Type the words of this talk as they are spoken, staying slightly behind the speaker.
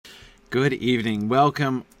Good evening.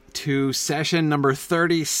 Welcome to session number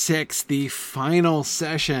 36, the final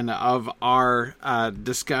session of our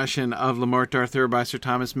discussion of Morte by Sir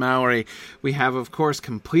Thomas Malory. We have, of course,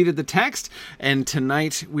 completed the text, and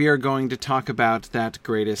tonight we are going to talk about that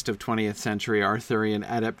greatest of 20th century Arthurian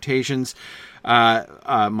adaptations,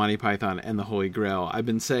 Monty Python and the Holy Grail. I've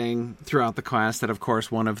been saying throughout the class that, of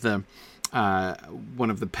course, one of the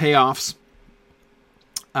payoffs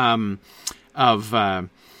of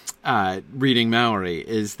reading Malory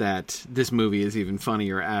is that this movie is even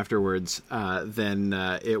funnier afterwards than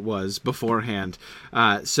it was beforehand.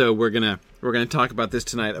 So we're gonna talk about this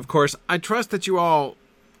tonight. Of course, I trust that you all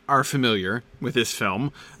are familiar with this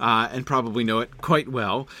film and probably know it quite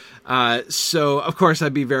well. So, of course,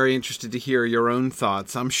 I'd be very interested to hear your own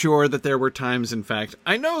thoughts. I'm sure that there were times, in fact,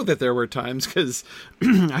 I know that there were times, because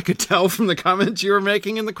I could tell from the comments you were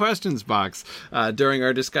making in the questions box during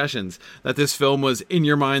our discussions, that this film was in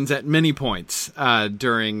your minds at many points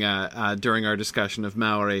during our discussion of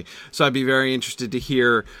Malory. So I'd be very interested to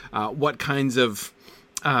hear what kinds of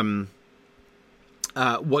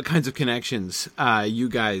connections you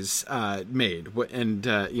guys made,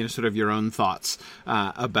 and sort of your own thoughts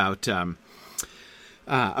about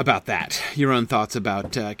that. Your own thoughts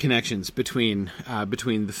about connections between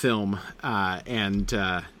the film and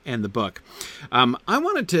the book. I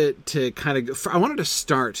wanted to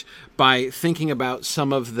start by thinking about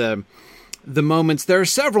some of the moments. There are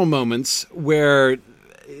several moments where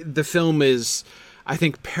the film is, I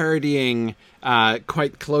think, parodying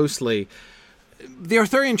quite closely the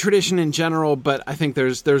Arthurian tradition in general, but I think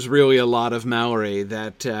there's really a lot of Malory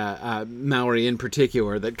Malory in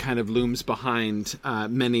particular that kind of looms behind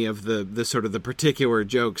many of the sort of the particular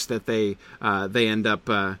jokes that they end up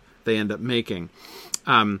making.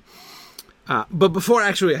 But before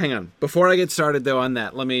I get started though on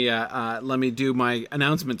that, let me do my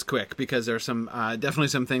announcements quick, because there's some definitely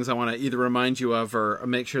some things I want to either remind you of or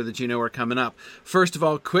make sure that you know are coming up. First of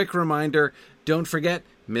all, quick reminder: don't forget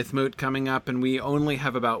Mythmoot coming up, and we only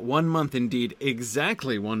have about 1 month, indeed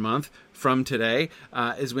exactly 1 month from today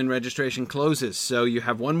is when registration closes. So you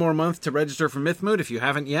have 1 more month to register for Mythmoot if you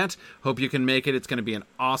haven't yet. Hope you can make it. It's going to be an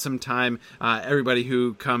awesome time. Everybody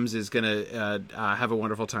who comes is going to have a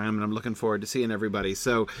wonderful time, and I'm looking forward to seeing everybody.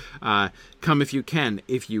 So come if you can.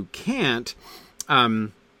 If you can't,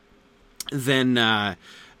 then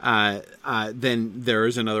there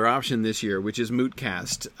is another option this year, which is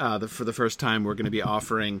Mootcast. For the first time, we're going to be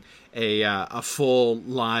offering a full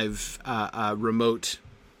live remote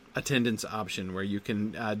attendance option where you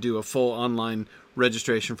can do a full online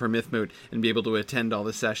registration for Mythmoot and be able to attend all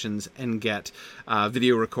the sessions and get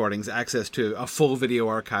video recordings, access to a full video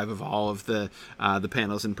archive of all of the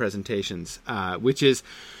panels and presentations, which is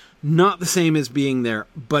not the same as being there,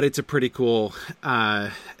 but it's a pretty cool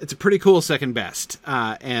second best,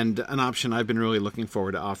 and an option I've been really looking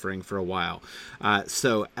forward to offering for a while.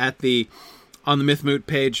 So on the Mythmoot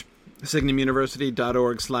page,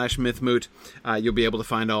 signumuniversity.org/Mythmoot, you'll be able to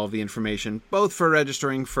find all of the information, both for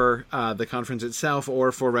registering for the conference itself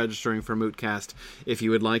or for registering for Mootcast if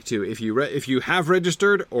you would like to. If you have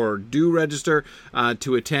registered or do register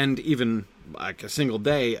to attend even like a single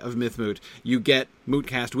day of Mythmoot, you get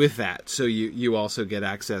Mootcast with that. So you also get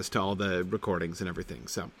access to all the recordings and everything.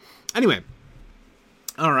 So anyway,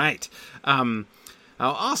 all right.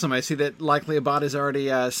 Awesome. I see that likely a bot is already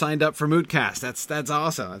signed up for Mootcast. That's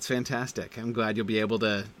awesome. That's fantastic. I'm glad you'll be able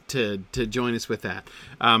to join us with that.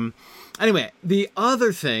 Anyway, the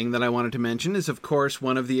other thing that I wanted to mention is, of course,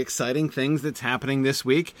 one of the exciting things that's happening this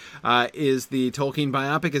week is the Tolkien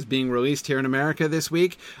biopic is being released here in America this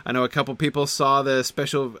week. I know a couple people saw the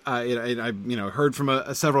special. I heard from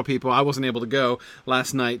several people. I wasn't able to go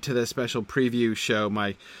last night to the special preview show.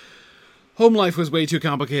 My home life was way too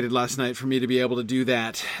complicated last night for me to be able to do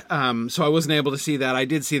that, so I wasn't able to see that. I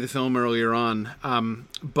did see the film earlier on,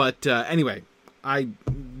 but anyway, I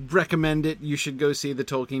recommend it. You should go see the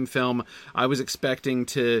Tolkien film. I was expecting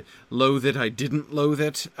to loathe it. I didn't loathe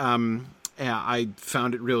it. I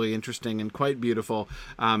found it really interesting and quite beautiful.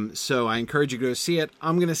 So I encourage you to go see it.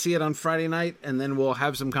 I'm going to see it on Friday night, and then we'll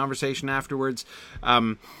have some conversation afterwards.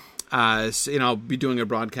 I'll be doing a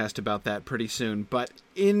broadcast about that pretty soon. But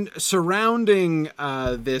in surrounding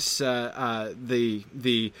this,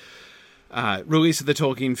 the release of the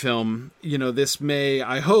Tolkien film, this may,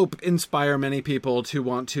 I hope, inspire many people to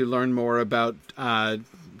want to learn more about,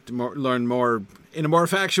 learn more in a more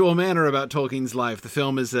factual manner about Tolkien's life. The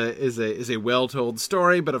film is a well-told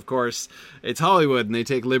story, but of course it's Hollywood and they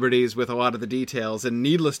take liberties with a lot of the details. And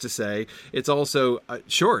needless to say, it's also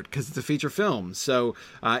short because it's a feature film. So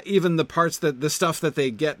even the parts the stuff that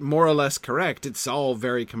they get more or less correct, it's all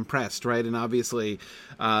very compressed, right? And obviously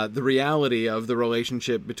the reality of the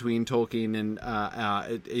relationship between Tolkien and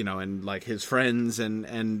and like his friends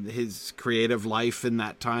and his creative life in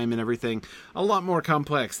that time and everything, a lot more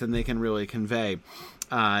complex than they can really convey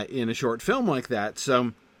in a short film like that.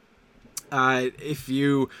 So if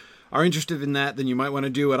you are interested in that, then you might want to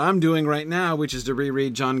do what I'm doing right now, which is to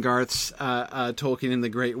reread John Garth's Tolkien and the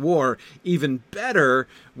Great War. Even better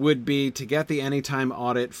would be to get the Anytime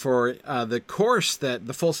audit for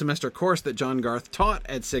the full semester course that John Garth taught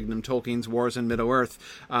at Signum, Tolkien's Wars in Middle-earth,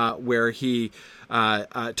 where he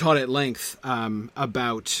taught at length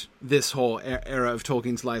about this whole era of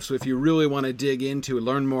Tolkien's life. So if you really want to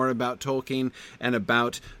learn more about Tolkien and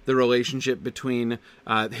about the relationship between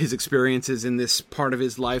his experiences in this part of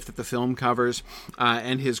his life that the film covers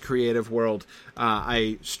and his creative world,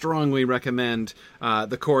 I strongly recommend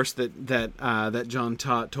the course that John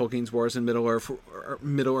taught, Tolkien's Wars in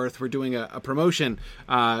Middle-earth. We're doing a promotion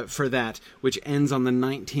for that, which ends on the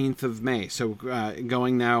 19th of May. So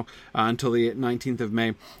going now until the 19th of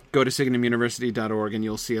May, go to signumuniversity.org and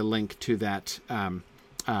you'll see a link to that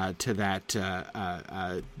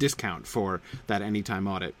discount for that Anytime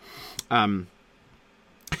audit.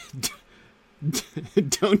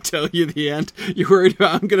 Don't tell you the end. You're worried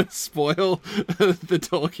about I'm going to spoil the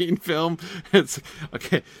Tolkien film. It's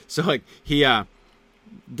okay. So like he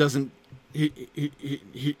doesn't die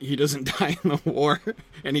in the war,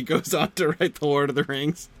 and he goes on to write the Lord of the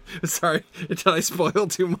Rings. Sorry, did I spoil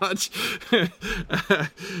too much?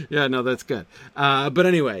 Yeah, no, that's good. But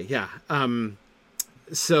anyway, yeah.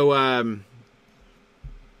 So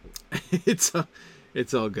it's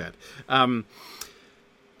all good.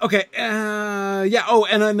 Okay, yeah, oh,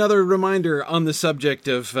 and another reminder on the subject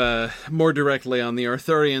of, more directly on the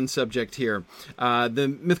Arthurian subject here.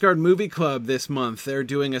 The Mythgard Movie Club this month, they're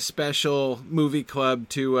doing a special movie club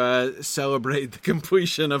to celebrate the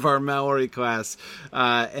completion of our Mallory class.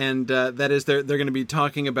 And that is, they're going to be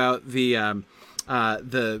talking about the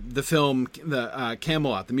film,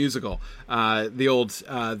 Camelot, the musical, the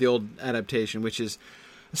old adaptation, which is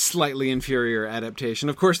a slightly inferior adaptation.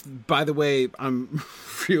 Of course, by the way, I'm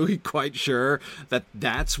really quite sure that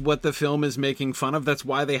that's what the film is making fun of. That's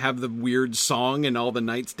why they have the weird song and all the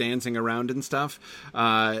knights dancing around and stuff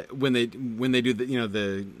when they do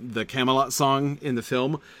the Camelot song in the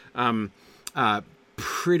film.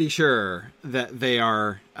 Pretty sure that they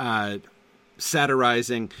are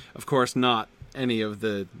satirizing, of course, not any of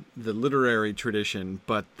the literary tradition,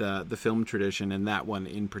 but the film tradition, and that one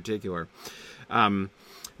in particular.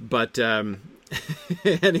 But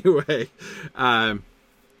anyway,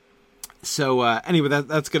 so anyway,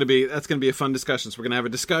 that's gonna be a fun discussion. So we're gonna have a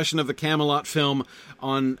discussion of the Camelot film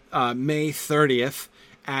on May 30th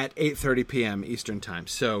at 8:30 p.m. Eastern Time.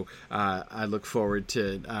 So I look forward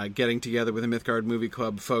to getting together with the Mythgard Movie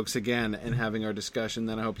Club folks again and having our discussion.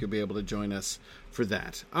 Then I hope you'll be able to join us for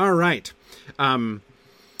that. All right.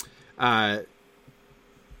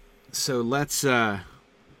 So let's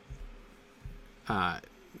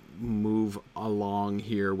move along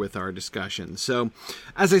here with our discussion. So,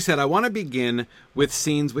 as I said, I want to begin with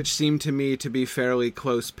scenes which seem to me to be fairly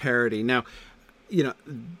close parody. Now,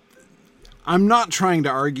 I'm not trying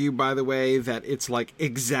to argue, by the way, that it's like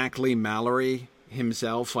exactly Mallory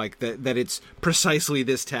himself, like that it's precisely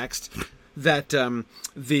this text that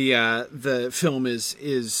the film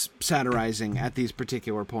is satirizing at these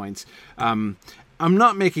particular points. I'm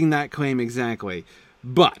not making that claim exactly,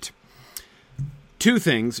 but two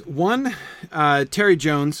things. One, Terry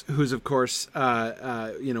Jones, who's of course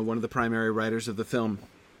one of the primary writers of the film,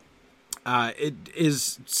 it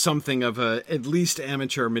is something of a at least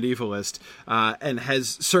amateur medievalist, and has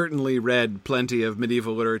certainly read plenty of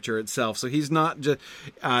medieval literature itself. So he's not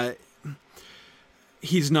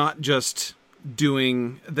just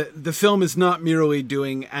doing the film is not merely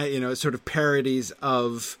doing sort of parodies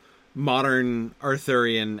of modern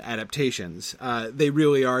Arthurian adaptations. They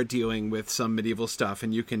really are dealing with some medieval stuff,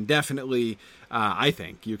 and you can definitely, I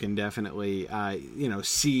think,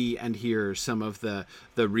 see and hear some of the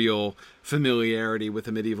real familiarity with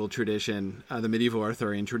the medieval tradition, the medieval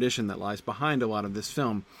Arthurian tradition that lies behind a lot of this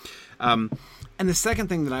film. And the second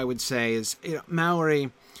thing that I would say is,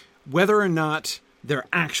 Mallory, whether or not they're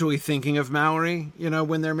actually thinking of Mallory,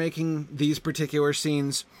 when they're making these particular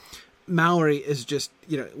scenes, Mallory is just,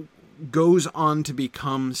 goes on to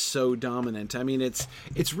become so dominant. I mean,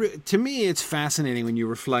 to me, it's fascinating when you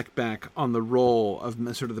reflect back on the role of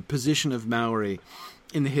sort of the position of Maori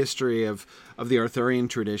in the history of the Arthurian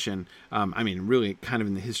tradition. I mean, really, kind of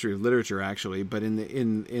in the history of literature, actually, but in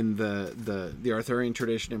the Arthurian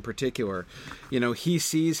tradition in particular, he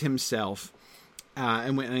sees himself,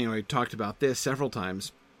 and we talked about this several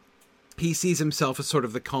times. He sees himself as sort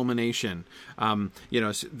of the culmination,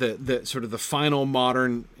 the sort of the final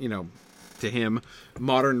modern, to him,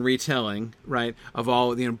 modern retelling, right, of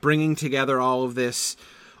all, bringing together all of this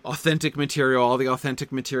authentic material, all the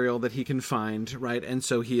authentic material that he can find, right, and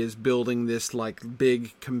so he is building this like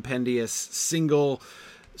big compendious single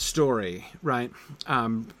story, right.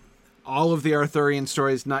 All of the Arthurian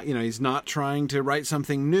stories, he's not trying to write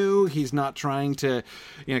something new. He's not trying to,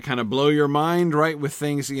 kind of blow your mind, right, with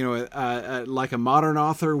things, like a modern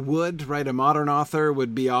author would, right? A modern author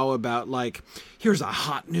would be all about, like, here's a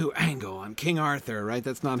hot new angle on King Arthur, right?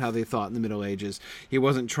 That's not how they thought in the Middle Ages. He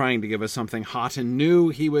wasn't trying to give us something hot and new.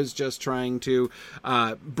 He was just trying to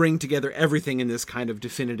bring together everything in this kind of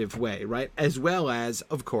definitive way, right? As well as,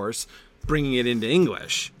 of course, bringing it into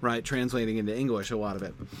English, right? Translating into English a lot of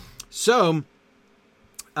it. So,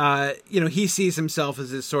 he sees himself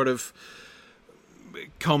as this sort of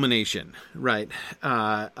culmination, right?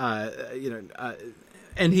 And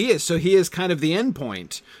he is kind of the end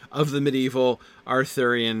point of the medieval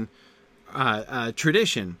Arthurian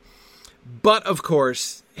tradition. But, of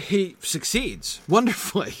course, he succeeds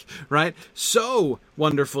wonderfully, right? So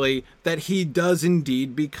wonderfully that he does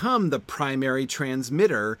indeed become the primary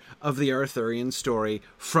transmitter of the Arthurian story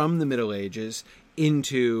from the Middle Ages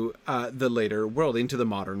into the later world, into the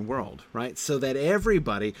modern world, right? So that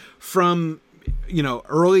everybody from,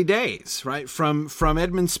 early days, right? From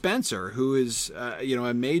Edmund Spenser, who is,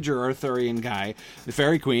 a major Arthurian guy. The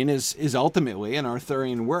Fairy Queen is ultimately an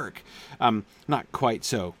Arthurian work. Not quite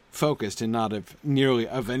so focused and not nearly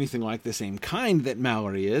of anything like the same kind that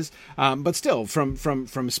Malory is, but still from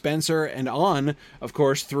Spenser and on, of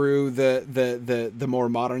course, through the more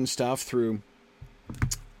modern stuff, through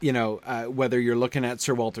whether you're looking at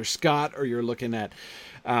Sir Walter Scott or you're looking at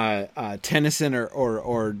Tennyson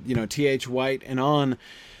or T.H. White and on,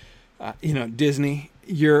 Disney,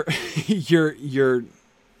 you're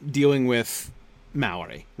dealing with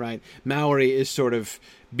Malory, right? Malory is sort of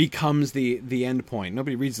becomes the end point.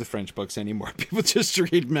 Nobody reads the French books anymore. People just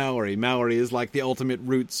read Malory. Malory is like the ultimate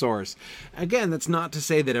root source. Again, that's not to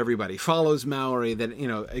say that everybody follows Malory, that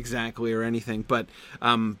exactly or anything, but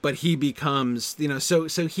he becomes so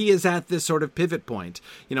he is at this sort of pivot point.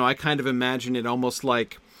 I kind of imagine it almost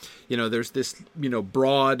like there's this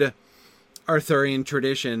broad Arthurian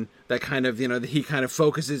tradition that kind of he kind of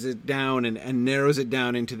focuses it down and narrows it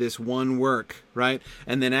down into this one work, right?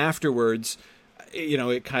 And then afterwards,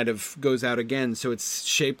 it kind of goes out again. So it's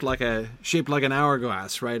shaped like an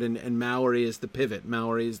hourglass, right? And Malory is the pivot.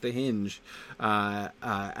 Malory is the hinge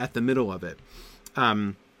at the middle of it.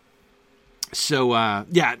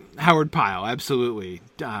 Howard Pyle, absolutely,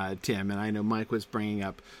 Tim. And I know Mike was bringing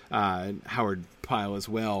up Howard Pyle as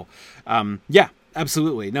well.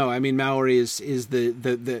 Absolutely. No, I mean, Malory is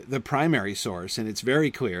the primary source, and it's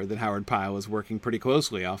very clear that Howard Pyle is working pretty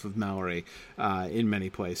closely off of Malory in many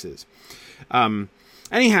places.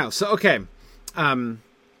 Anyhow, so, okay.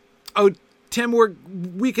 Tim,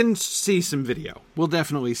 we can see some video. We'll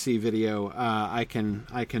definitely see video. I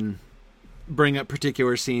can bring up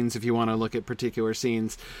particular scenes if you want to look at particular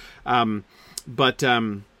scenes.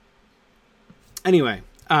 Anyway.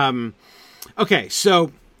 Okay,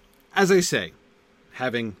 so, as I say,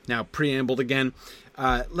 having now preambled again,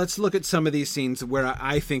 let's look at some of these scenes where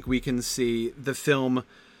I think we can see the film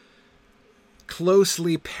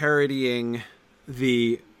closely parodying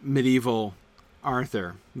the medieval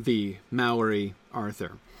Arthur, the Malory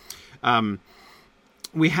Arthur.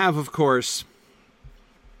 We have, of course,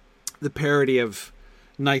 the parody of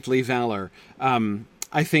knightly valor.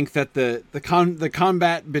 I think that the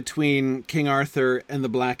combat between King Arthur and the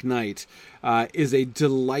Black Knight is a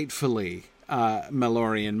delightfully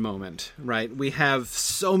Malorian moment, right? We have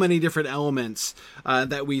so many different elements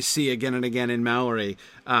that we see again and again in Malory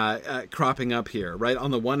cropping up here, right?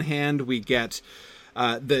 On the one hand, we get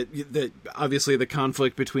the obviously the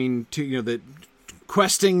conflict between two, the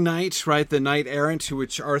questing knight, right? The knight errant,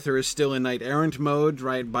 which Arthur is still in knight errant mode,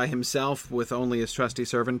 right, by himself with only his trusty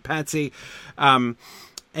servant Patsy, and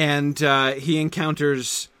he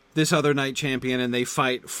encounters this other knight champion, and they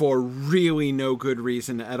fight for really no good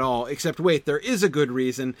reason at all. Except, wait, there is a good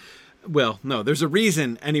reason. Well, no, there's a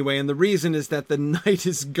reason anyway, and the reason is that the knight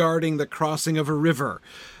is guarding the crossing of a river.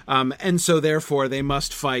 And so therefore they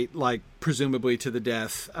must fight, like, presumably to the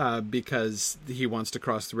death, because he wants to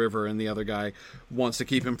cross the river and the other guy wants to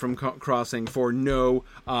keep him from crossing for no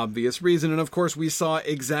obvious reason. And of course we saw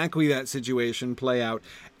exactly that situation play out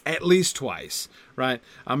at least twice, right?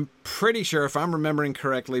 I'm pretty sure, if I'm remembering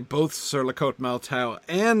correctly, both Sir Lacote Maltau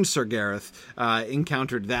and Sir Gareth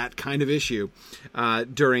encountered that kind of issue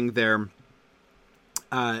during their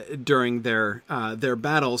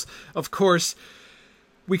battles. Of course,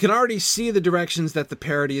 we can already see the directions that the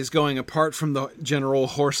parody is going, apart from the general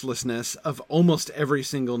horselessness of almost every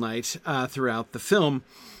single knight throughout the film.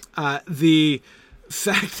 The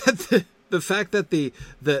fact that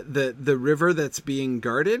the river that's being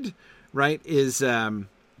guarded, right, is this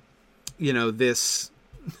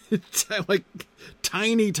like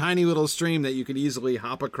tiny little stream that you could easily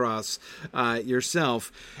hop across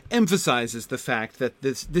yourself, emphasizes the fact that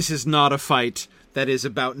this is not a fight that is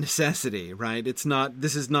about necessity, right?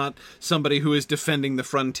 This is not somebody who is defending the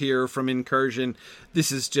frontier from incursion.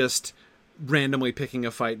 This is just randomly picking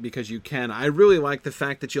a fight because you can. I really like the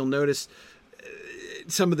fact that you'll notice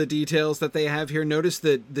some of the details that they have here. Notice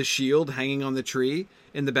the shield hanging on the tree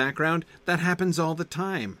in the background. That happens all the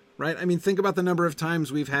time, right? I mean, think about the number of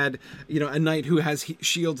times we've had, a knight who has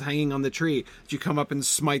shields hanging on the tree. You come up and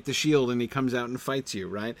smite the shield and he comes out and fights you,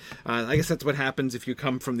 right? I guess that's what happens if you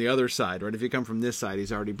come from the other side, right? If you come from this side,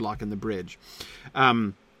 he's already blocking the bridge.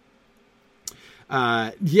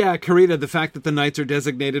 Karita, the fact that the knights are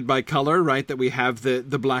designated by color, right? That we have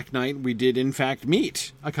the Black Knight. We did, in fact,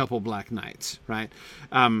 meet a couple Black Knights, right?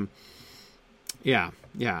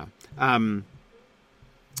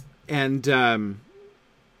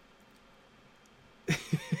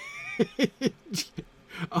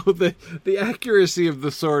 Oh, the accuracy of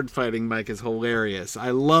the sword fighting, Mike, is hilarious.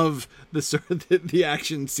 I love the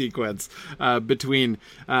action sequence between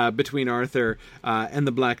Arthur and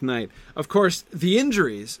the Black Knight. Of course, the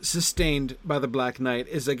injuries sustained by the Black Knight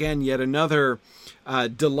is again yet another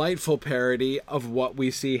delightful parody of what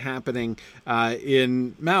we see happening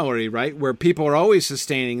in Mallory, right? Where people are always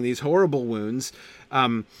sustaining these horrible wounds,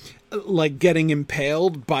 like getting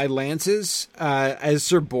impaled by lances, as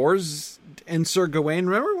Sir Bors and Sir Gawain.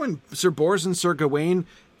 Remember when Sir Bors and Sir Gawain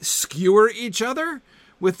skewer each other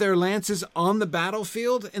with their lances on the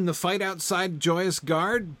battlefield in the fight outside Joyous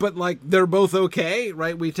Gard? But like, they're both okay,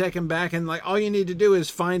 right? We take them back, and like, all you need to do is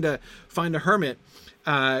find a hermit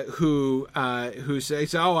who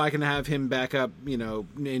says, "Oh, I can have him back up, in no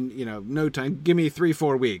time. Give me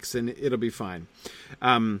 3-4 weeks, and it'll be fine."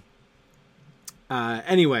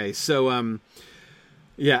 Anyway, so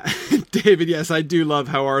yeah, David, yes, I do love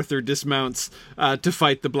how Arthur dismounts to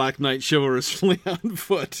fight the Black Knight chivalrously on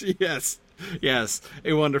foot. Yes,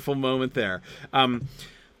 a wonderful moment there.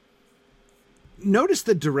 Notice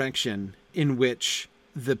the direction in which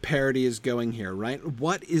the parody is going here, right?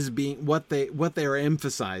 What they are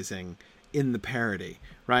emphasizing in the parody,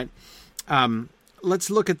 right?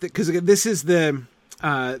 Let's look at because this is the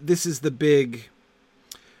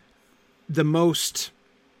most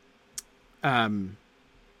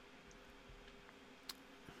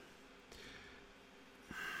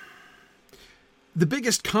the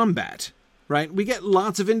biggest combat, right? We get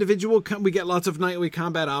lots of we get lots of knightly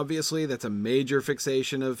combat. Obviously, that's a major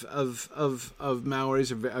fixation of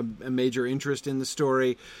Mallory's, a major interest in the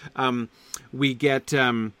story. We get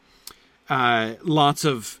lots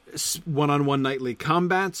of one-on-one knightly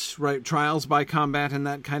combats, right? Trials by combat and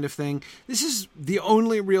that kind of thing. This is the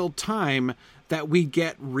only real time that we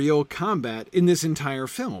get real combat in this entire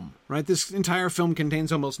film, right? This entire film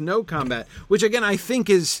contains almost no combat, which again, I think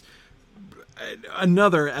is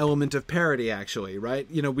another element of parody, actually, right?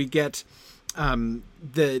 We get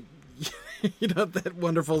that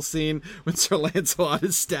wonderful scene when Sir Lancelot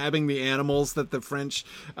is stabbing the animals that the French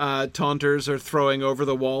taunters are throwing over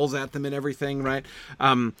the walls at them and everything, right?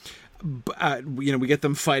 We get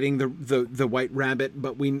them fighting the White Rabbit,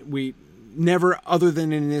 but we never, other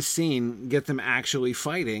than in this scene, get them actually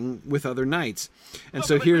fighting with other knights. And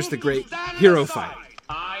so here's the great hero fight.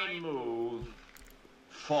 I move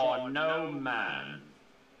for no man.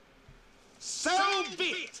 So be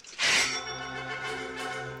it!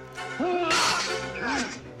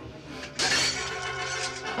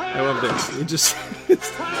 I love this. It just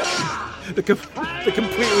the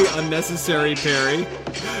completely unnecessary parry.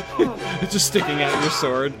 Just sticking out your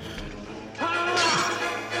sword.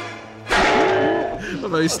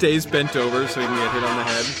 Although he stays bent over so he can get hit on the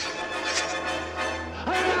head.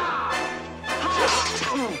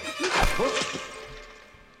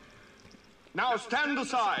 Now stand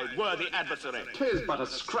aside, worthy adversary. 'Tis but a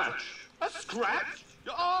scratch. A scratch?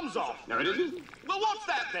 Your arm's off. No, it isn't. Well, what's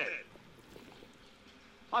that then?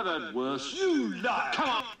 I've heard worse. You liar.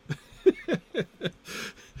 Come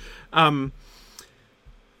on.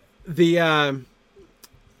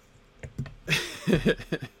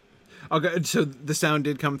 Okay, so the sound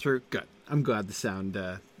did come through. Good. I'm glad the sound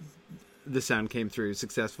came through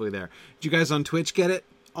successfully there. Did you guys on Twitch get it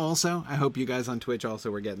also? I hope you guys on Twitch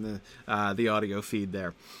also were getting the audio feed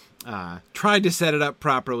there. Tried to set it up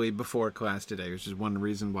properly before class today, which is one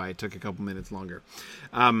reason why it took a couple minutes longer.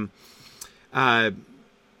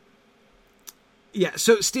 Yeah,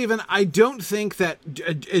 so, Stephen, I don't think that...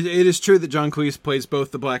 It is true that John Cleese plays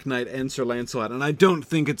both the Black Knight and Sir Lancelot, and I don't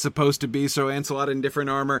think it's supposed to be Sir Lancelot in different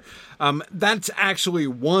armor. That's actually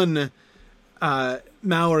one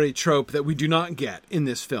Mallory trope that we do not get in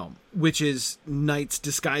this film, which is knights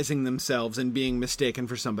disguising themselves and being mistaken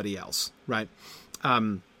for somebody else, right?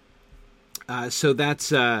 So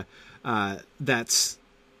that's...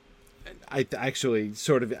 I actually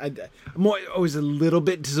sort of, I'm always a little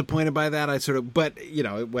bit disappointed by that. But you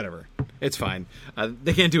know, whatever, it's fine.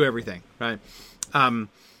 They can't do everything, right?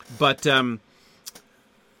 But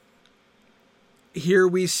here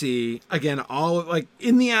we see again, all like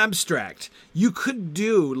in the abstract, you could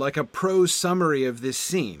do like a prose summary of this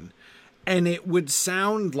scene, and it would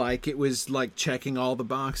sound like it was like checking all the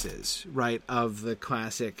boxes, right, of the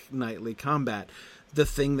classic knightly combat. The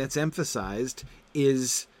thing that's emphasized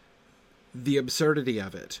is the absurdity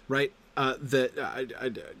of it, right? Arthur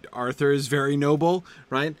is very noble,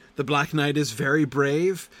 right? The Black Knight is very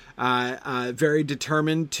brave, very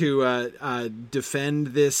determined to defend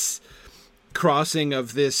this crossing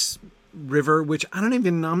of this river, which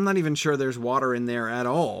I'm not even sure there's water in there at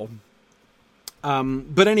all.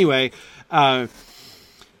 But anyway, and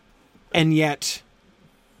yet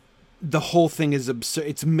the whole thing is absurd.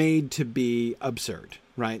 It's made to be absurd.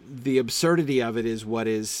 Right, the absurdity of it is what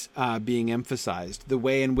is being emphasized. The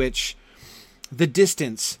way in which the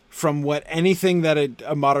distance from what anything that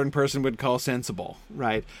a modern person would call sensible,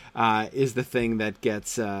 right, is the thing that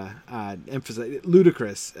gets emphasized.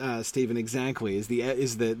 Ludicrous, Stephen, exactly, is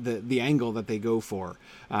the angle that they go for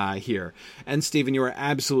here. And Stephen, you are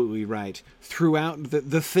absolutely right. Throughout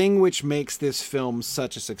the thing which makes this film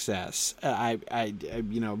such a success,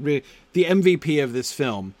 the MVP of this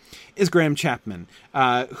film is Graham Chapman,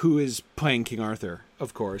 who is playing King Arthur,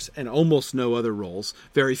 of course, and almost no other roles,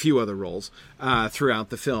 very few other roles throughout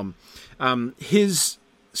the film. His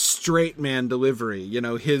straight man delivery,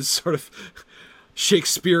 his sort of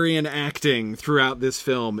Shakespearean acting throughout this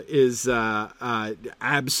film is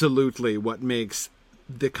absolutely what makes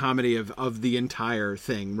the comedy of the entire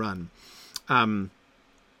thing run.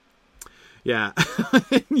 Yeah,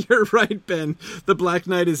 you're right, Ben. The Black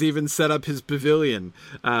Knight has even set up his pavilion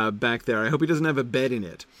back there. I hope he doesn't have a bed in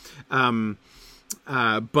it. But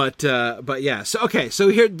yeah. So okay. So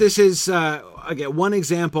here, this is again one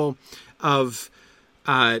example of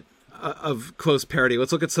close parody.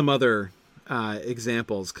 Let's look at some other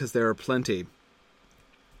examples because there are plenty.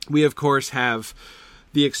 We of course have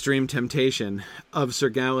the extreme temptation of Sir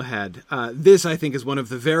Galahad. This I think is one of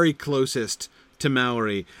the very closest to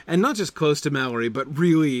Mallory, and not just close to Mallory, but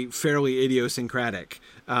really fairly idiosyncratic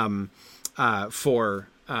for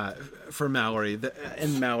Mallory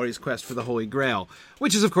and Mallory's quest for the Holy Grail,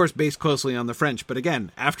 which is of course based closely on the French. But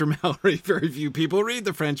again, after Mallory, very few people read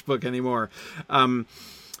the French book anymore.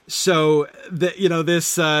 So that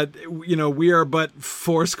we are but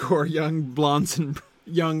fourscore young blondes and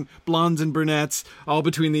brunettes, all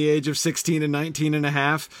between the age of 16 and 19 and a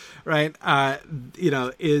half, right?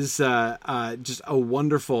 Is just a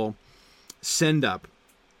wonderful send up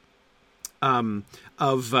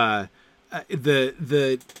of the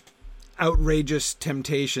outrageous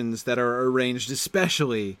temptations that are arranged,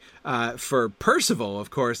 especially for Percival, of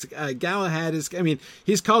course. Galahad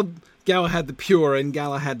he's called Galahad the Pure and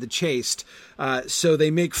Galahad the Chaste. So they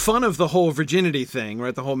make fun of the whole virginity thing,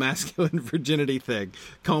 right? The whole masculine virginity thing,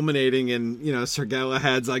 culminating in, Sir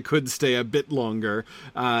Galahad's "I could stay a bit longer"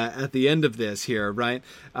 at the end of this here, right?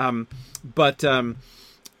 But the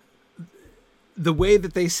way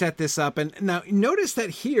that they set this up, and now notice that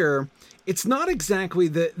here, it's not exactly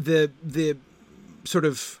the sort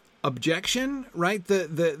of objection, right?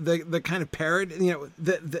 The kind of parody,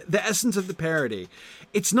 the essence of the parody.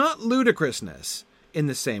 It's not ludicrousness in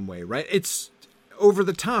the same way, right? It's over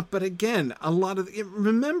the top, but again, a lot of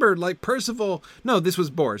remember, like Percival. No, this was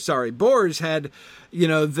Bors. Sorry, Bors had,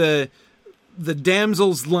 the the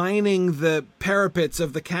damsels lining the parapets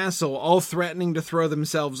of the castle, all threatening to throw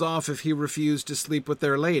themselves off if he refused to sleep with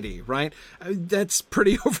their lady, right? That's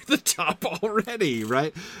pretty over the top already,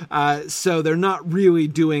 right? So they're not really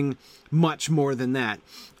doing much more than that.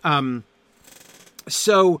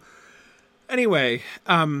 So anyway,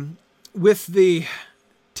 with the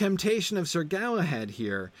temptation of Sir Galahad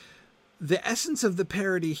here, the essence of the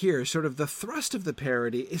parody here, sort of the thrust of the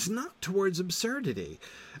parody, is not towards absurdity.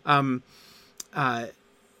 Michael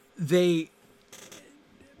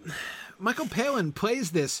Palin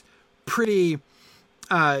plays this pretty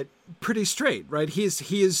straight, right? He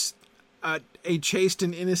is a chaste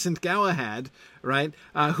and innocent Galahad, right?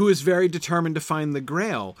 Who is very determined to find the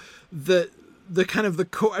Grail. The kind of the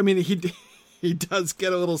core. I mean, he does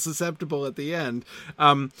get a little susceptible at the end,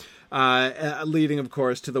 leading, of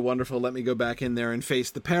course, to the wonderful "Let me go back in there and face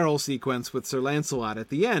the peril" sequence with Sir Lancelot at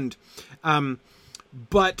the end.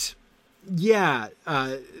 But yeah,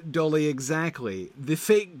 Dolly, exactly. The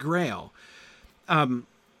fake Grail.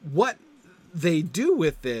 What they do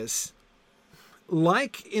with this,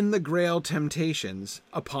 like in the Grail Temptations,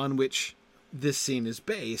 upon which this scene is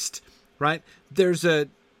based, right? There's a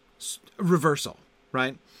reversal,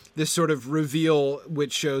 right? This sort of reveal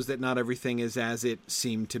which shows that not everything is as it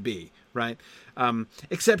seemed to be, right?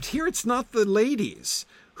 Except here it's not the ladies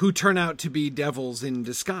who turn out to be devils in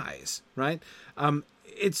disguise, right?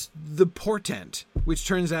 It's the portent, which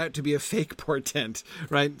turns out to be a fake portent,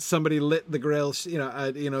 right? Somebody lit the Grail,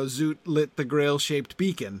 Zoot lit the Grail-shaped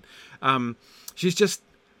beacon.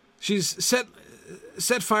 She's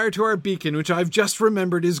set fire to our beacon, which I've just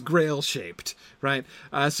remembered is Grail-shaped, right?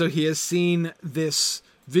 So he has seen this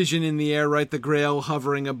vision in the air, right? The Grail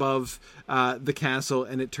hovering above the castle,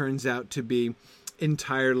 and it turns out to be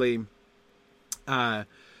entirely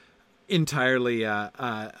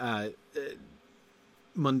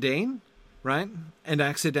mundane, right? And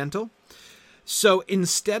accidental. So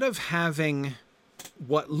instead of having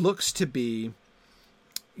what looks to be,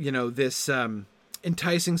 this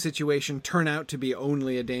enticing situation turn out to be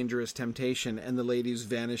only a dangerous temptation, and the ladies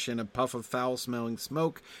vanish in a puff of foul-smelling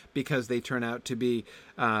smoke because they turn out to be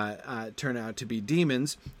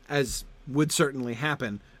demons, as would certainly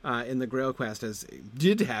happen in the Grail Quest, as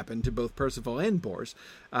did happen to both Percival and Bors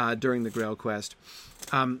during the Grail Quest.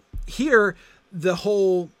 Here, the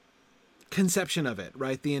whole conception of it,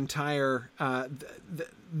 right? The entire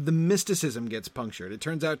the mysticism gets punctured. It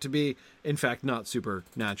turns out to be, in fact, not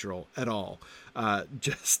supernatural at all.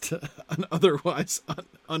 Just an otherwise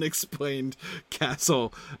unexplained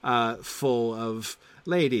castle full of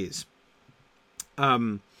ladies.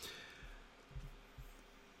 One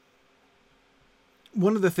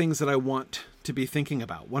of the things that I want to be thinking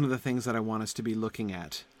about, one of the things that I want us to be looking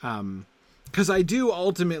at, because I do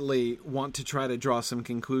ultimately want to try to draw some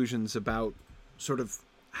conclusions about sort of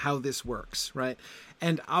how this works, right?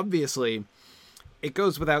 And obviously, it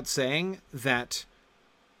goes without saying that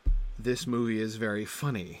this movie is very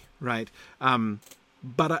funny, right?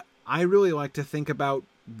 But I really like to think about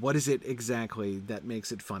what is it exactly that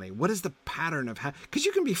makes it funny? What is the pattern of how... Because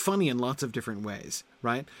you can be funny in lots of different ways,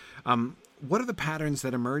 right? What are the patterns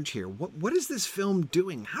that emerge here? What is this film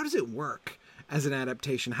doing? How does it work as an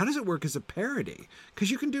adaptation? How does it work as a parody? Because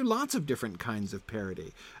you can do lots of different kinds of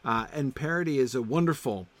parody. And parody is a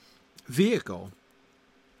wonderful vehicle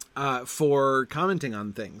for commenting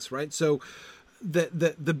on things, right? So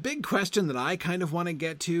the big question that I kind of want to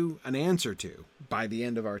get to an answer to by the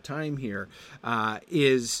end of our time here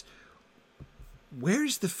is,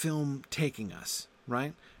 where's the film taking us,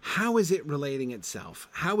 right? How is it relating itself?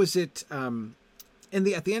 How is it, at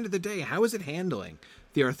the end of the day, how is it handling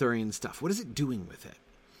the Arthurian stuff? What is it doing with it?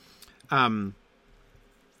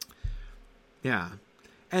 Yeah.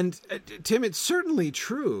 And Tim, it's certainly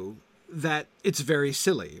true that it's very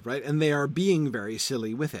silly, right? And they are being very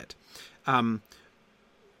silly with it.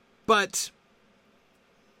 But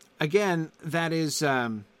again, that is,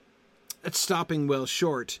 it's stopping well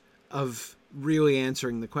short of really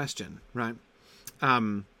answering the question, right?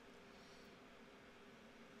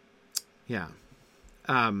 Yeah.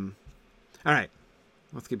 All right.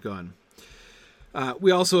 Let's keep going.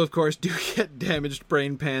 We also, of course, do get damaged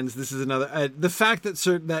brain pans. This is another the fact that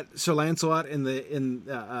Sir Lancelot in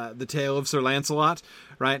the tale of Sir Lancelot,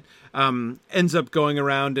 right, ends up going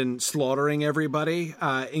around and slaughtering everybody,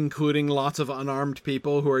 including lots of unarmed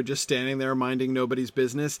people who are just standing there minding nobody's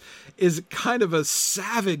business, is kind of a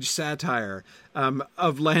savage satire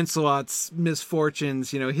of Lancelot's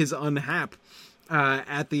misfortunes. His unhap.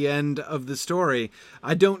 At the end of the story.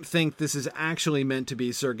 I don't think this is actually meant to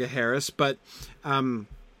be Sir Gaheris, but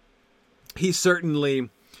he certainly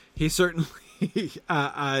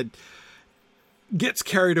gets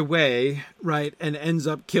carried away, right, and ends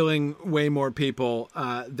up killing way more people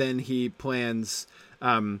than he plans.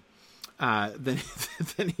 Than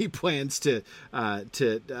he plans to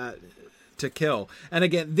kill. And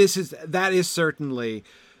again, that is certainly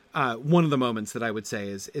one of the moments that I would say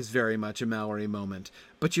is very much a Mallory moment.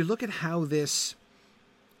 But you look at how this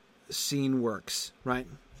scene works, right?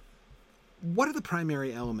 What are the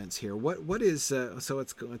primary elements here? What is so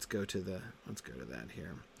let's go to that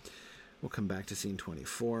here. We'll come back to scene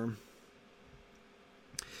 24.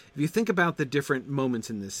 If you think about the different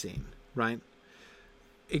moments in this scene, right?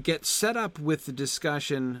 It gets set up with the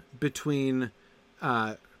discussion between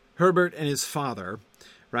Herbert and his father,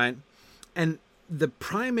 right? And the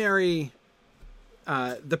primary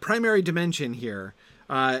dimension here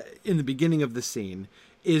in the beginning of the scene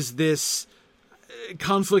is this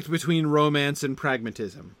conflict between romance and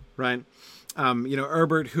pragmatism, right?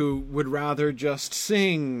 Herbert, who would rather just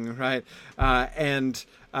sing, right? And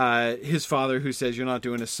his father, who says, "You're not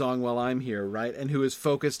doing a song while I'm here," right? And who is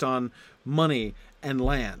focused on money and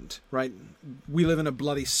land, right? "We live in a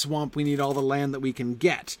bloody swamp. We need all the land that we can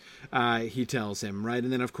get," he tells him, right?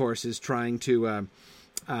 And then, of course, is trying to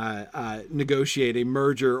negotiate a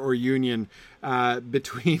merger or union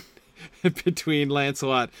between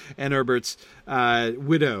Lancelot and Herbert's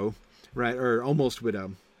widow, right, or almost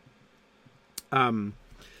widow. In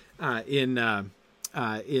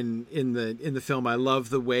the film, I love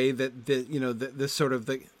the way that the sort of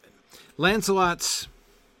the Lancelot's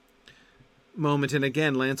moment, and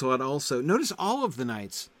again, Lancelot also, notice almost all of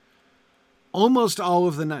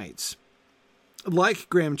the knights, like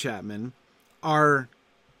Graham Chapman, are,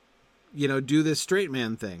 do this straight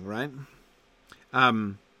man thing, right?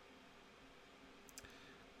 I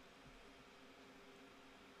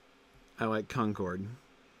like Concord.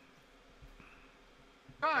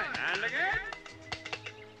 Fine. And again.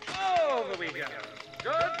 Over we go.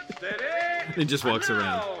 Good, steady. He just walks around.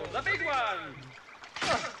 Now, the big one.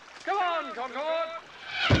 Come on, Concord.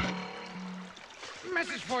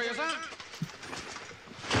 Message for you, sir.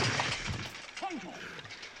 Concord.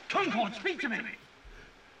 Concord, speak to me.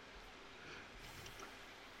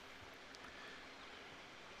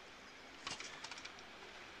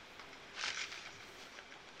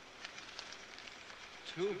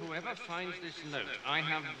 To whoever finds this note, I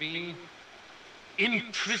have been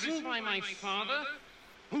imprisoned by my father,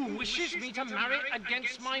 who wishes me to marry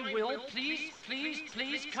against my will. Please, please,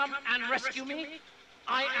 please come and rescue me.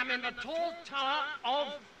 I am in the tall tower of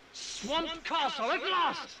Swamp Castle at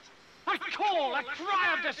last. A call, a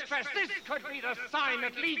cry of distress. This could be the sign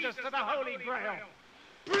that leads us to the Holy Grail.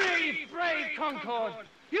 Brave, brave Concord,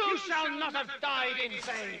 you shall not have died in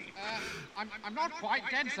vain. I'm not quite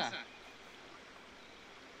dead, sir.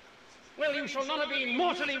 Well, you shall not have been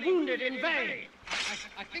mortally wounded in vain.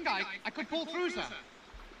 I think I could pull through, sir.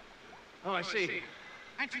 Oh, I see.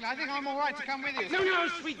 Actually, I think I'm all right to come with you, sir. No, no,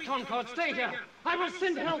 sweet Concord, stay here. I will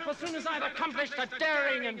send help as soon as I've accomplished a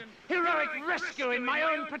daring and heroic rescue in my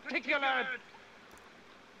own particular...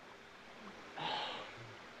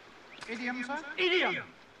 Idiom, sir? idiom.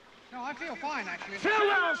 No, I feel fine, actually.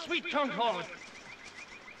 Farewell, sweet Concord.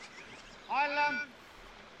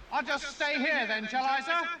 I'll just stay here then, shall I,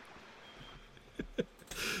 sir?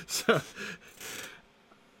 So,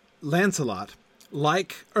 Lancelot,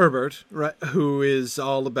 like Herbert, right, who is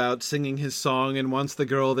all about singing his song and wants the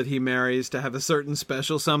girl that he marries to have a certain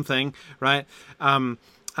special something, right? And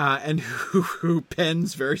who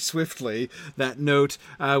pens very swiftly that note,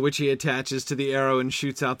 which he attaches to the arrow and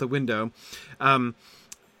shoots out the window.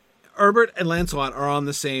 Herbert and Lancelot are on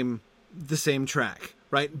the same track,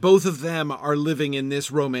 right? Both of them are living in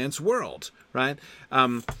this romance world, right?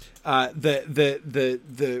 The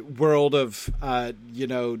world of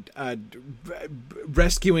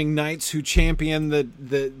rescuing knights who champion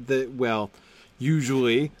the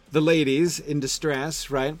usually the ladies in distress,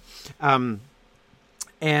 right? And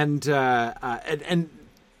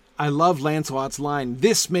I love Lancelot's line,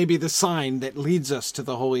 "This may be the sign that leads us to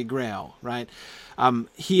the Holy Grail," right?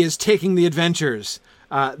 He is taking the adventures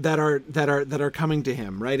that are coming to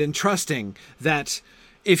him, right? And trusting that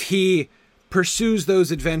if he pursues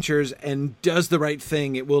those adventures and does the right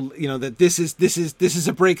thing, it will, that this is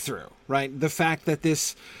a breakthrough, right? The fact that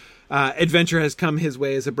this adventure has come his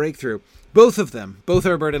way is a breakthrough. Both of them, both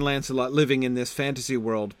Herbert and Lancelot, living in this fantasy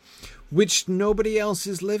world, which nobody else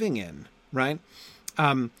is living in, right?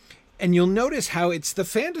 And you'll notice how it's the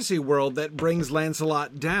fantasy world that brings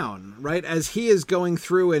Lancelot down, right? As he is going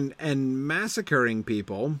through and massacring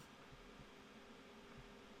people.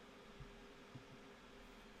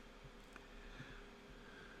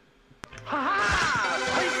 Hey,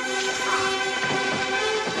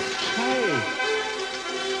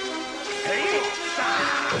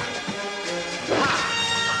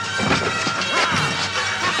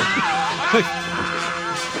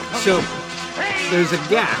 So there's a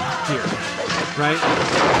gap here, right?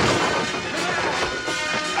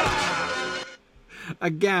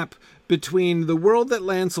 A gap between the world that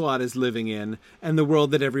Lancelot is living in and the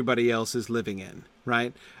world that everybody else is living in,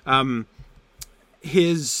 right?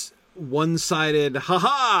 His one-sided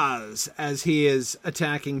ha-has as he is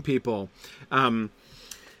attacking people. And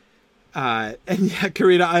yeah,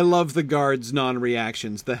 Karita, I love the guard's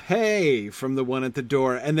non-reactions. The hey from the one at the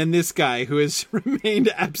door, and then this guy who has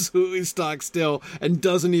remained absolutely stock still and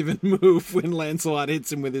doesn't even move when Lancelot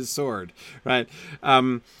hits him with his sword, right?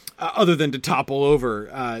 Other than to topple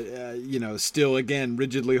over, still again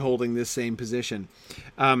rigidly holding this same position.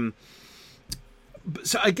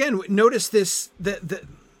 So again, notice this: that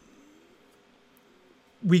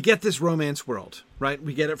we get this romance world, right?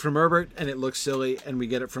 We get it from Herbert, and it looks silly, and we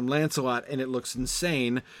get it from Lancelot, and it looks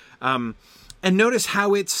insane. And notice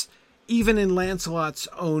how it's, even in Lancelot's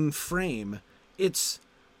own frame, it's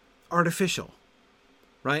artificial,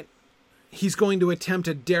 right? He's going to attempt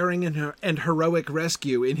a daring and heroic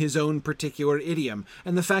rescue in his own particular idiom.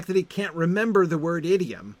 And the fact that he can't remember the word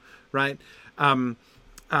idiom, right,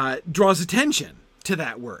 draws attention to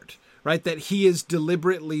that word, right? That he is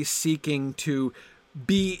deliberately seeking to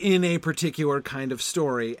be in a particular kind of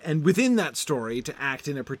story, and within that story to act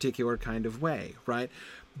in a particular kind of way, right?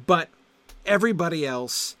 But everybody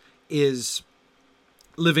else is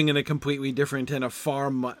living in a completely different and a far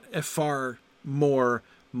more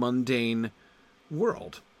mundane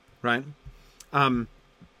world, right?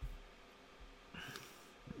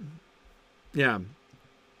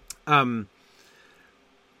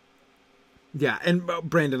 Yeah, and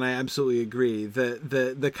Brandon, I absolutely agree.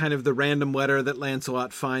 The kind of the random letter that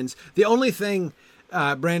Lancelot finds. The only thing,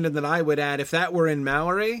 Brandon, that I would add, if that were in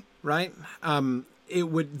Mallory, right, it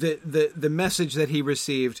would the message that he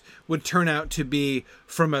received would turn out to be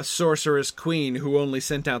from a sorceress queen who only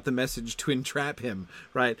sent out the message to entrap him,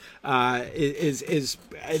 right? Is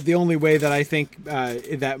the only way that I think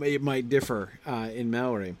that it might differ in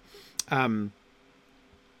Mallory. And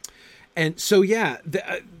so yeah.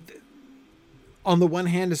 On the one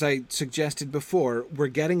hand, as I suggested before, we're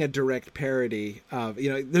getting a direct parody of,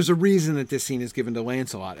 there's a reason that this scene is given to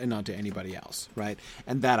Lancelot and not to anybody else, right?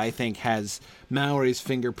 And that, I think, has Mallory's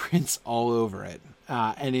fingerprints all over it.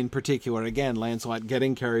 And in particular, again, Lancelot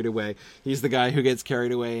getting carried away. He's the guy who gets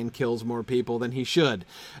carried away and kills more people than he should.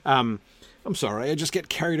 I'm sorry, I just get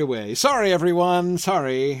carried away. Sorry, everyone.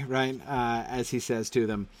 Sorry, right? As he says to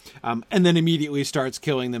them. And then immediately starts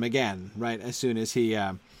killing them again, right? As soon as he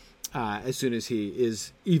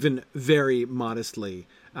is even very modestly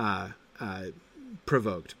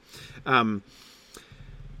provoked.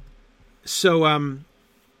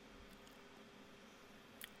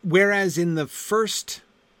 Whereas in the first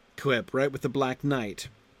clip, right, with the Black Knight,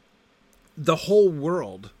 the whole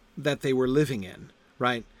world that they were living in,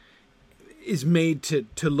 right, is made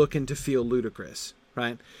to look and to feel ludicrous,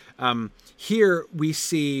 right? Here we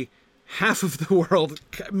see half of the world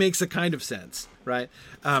makes a kind of sense, right?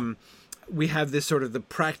 We have this sort of the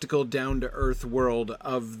practical, down-to-earth world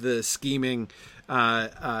of the scheming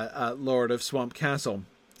Lord of Swamp Castle.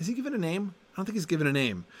 Is he given a name? I don't think he's given a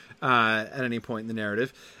name at any point in the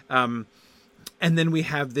narrative. And then we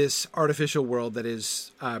have this artificial world that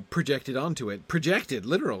is projected onto it. Projected,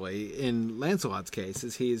 literally, in Lancelot's case,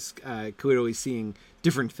 as he's clearly seeing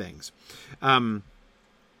different things.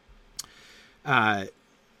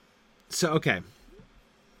 Okay.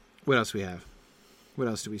 What else do we have? What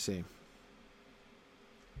else do we see?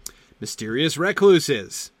 Mysterious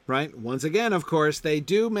recluses, right? Once again, of course, they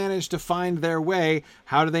do manage to find their way.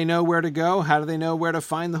 How do they know where to go? How do they know where to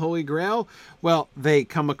find the Holy Grail? Well, they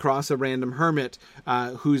come across a random hermit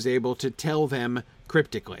who's able to tell them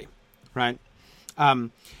cryptically, right?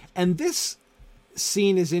 And this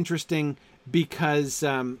scene is interesting because,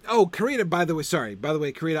 Karita, by the way,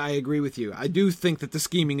 Karita, I agree with you. I do think that the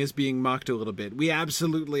scheming is being mocked a little bit. We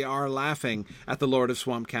absolutely are laughing at the Lord of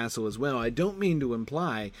Swamp Castle as well. I don't mean to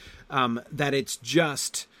imply that it's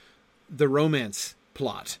just the romance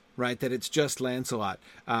plot, right? That it's just Lancelot.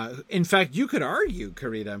 In fact, you could argue,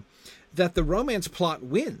 Karita, that the romance plot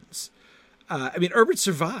wins. Herbert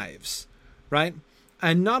survives, right?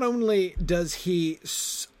 And not only does he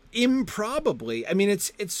improbably,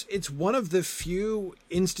 it's one of the few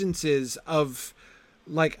instances of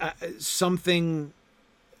something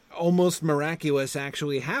almost miraculous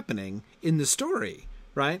actually happening in the story,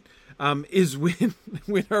 right? Is when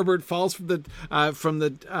Herbert falls from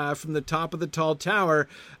the top of the tall tower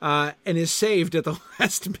and is saved at the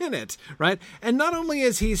last minute, right? And not only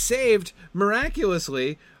is he saved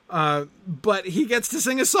miraculously, but he gets to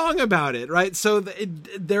sing a song about it, right? So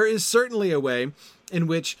there is certainly a way in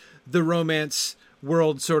which the romance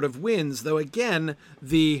world sort of wins. Though again,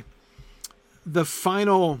 the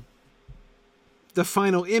final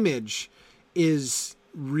image is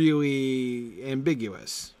really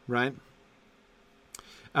ambiguous, right?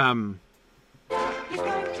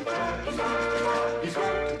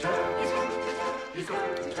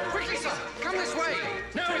 Quickly, sir! Come this way!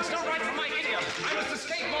 No, it's not right for my idiom. I must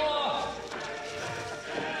escape more.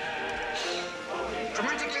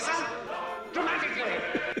 Dramatically, sir? Dramatically.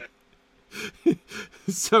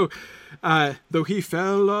 So, though he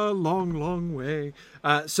fell a long, long way.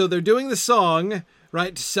 So they're doing the song,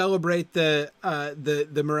 right, to celebrate the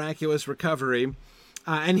miraculous recovery.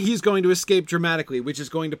 And he's going to escape dramatically, which is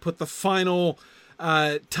going to put the final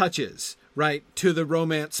touches, right, to the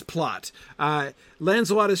romance plot.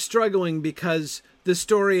 Lancelot is struggling because the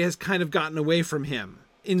story has kind of gotten away from him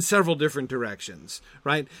in several different directions,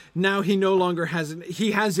 right? Now he no longer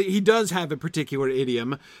he does have a particular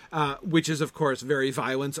idiom, which is, of course, very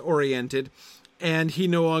violence-oriented, and he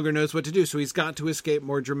no longer knows what to do, so he's got to escape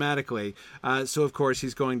more dramatically. So, of course,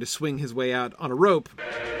 he's going to swing his way out on a rope.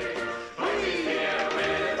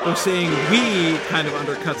 Though saying "we" kind of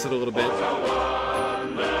undercuts it a little bit.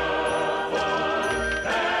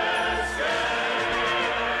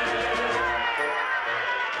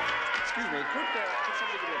 Excuse me, could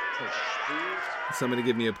somebody give me a push, please? Somebody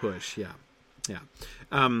give me a push, yeah.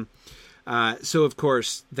 So, of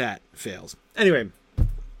course, that fails. Anyway,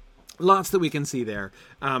 lots that we can see there.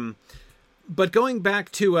 But going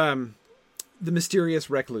back to the mysterious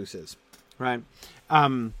recluses, right?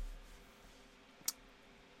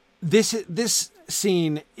 This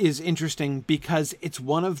scene is interesting because it's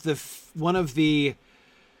one of the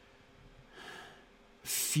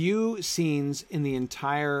few scenes in the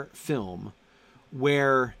entire film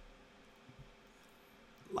where,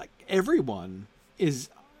 like,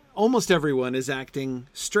 almost everyone is acting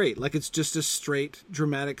straight. Like, it's just a straight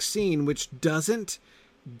dramatic scene, which doesn't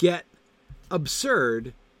get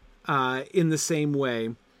absurd in the same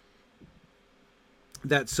way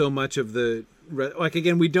that so much of the, like,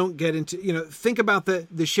 again, we don't get into, think about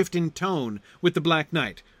the shift in tone with the Black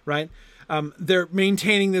Knight, right? They're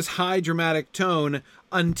maintaining this high dramatic tone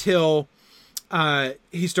until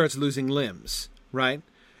he starts losing limbs, right?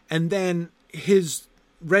 And then his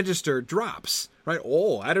register drops, right?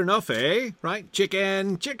 Oh, had enough, eh? Right?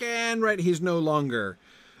 Chicken, right? He's no longer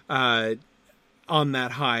on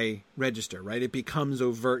that high register, right? It becomes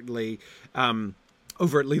overtly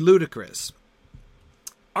ludicrous.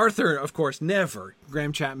 Arthur, of course,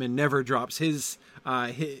 Graham Chapman never drops his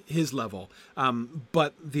level,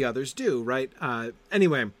 but the others do, right?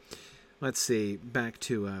 Anyway, let's see, back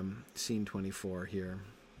to scene 24 here.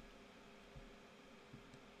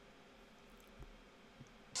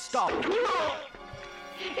 Stop!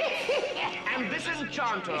 And this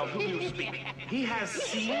enchanter of whom you speak, he has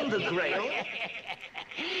seen the Grail?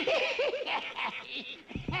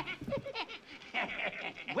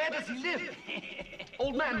 Where does he live?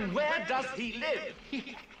 Old man, where does he live?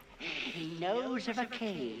 He knows of a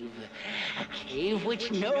cave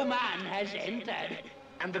which no man has entered.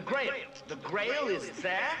 And the Grail is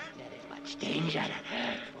there? There is much danger,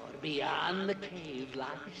 for beyond the cave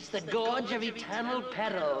lies the gorge of eternal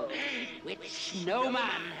peril, which no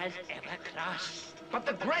man has ever crossed. But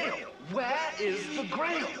the Grail, where is the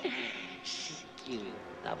Grail? Seek you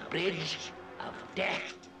the bridge of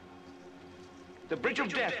death. The bridge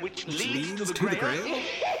of death which leads to the Grail?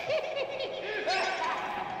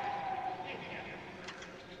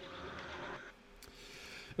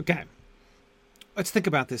 Okay, let's think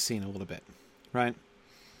about this scene a little bit, right?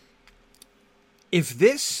 If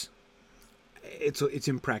this, it's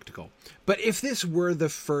impractical, but if this were the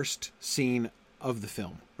first scene of the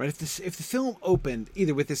film, right? If the film opened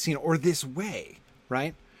either with this scene or this way,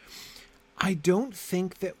 right? I don't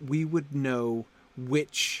think that we would know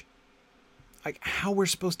how we're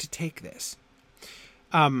supposed to take this.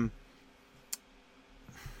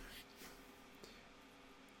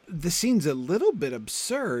 The scene's a little bit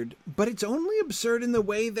absurd, but it's only absurd in the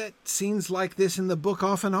way that scenes like this in the book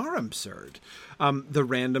often are absurd. The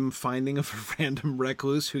random finding of a random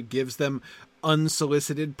recluse who gives them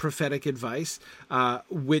unsolicited prophetic advice,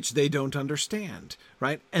 which they don't understand,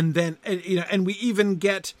 right? And then, and we even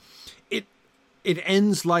get it. It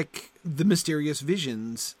ends like the mysterious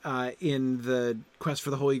visions in the Quest for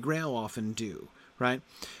the Holy Grail often do, right?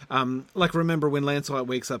 Like, remember when Lancelot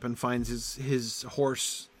wakes up and finds his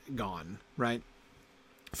horse gone, right?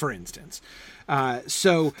 For instance.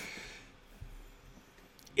 So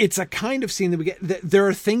it's a kind of scene that we get. There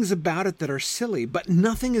are things about it that are silly, but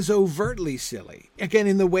nothing is overtly silly. Again,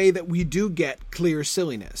 in the way that we do get clear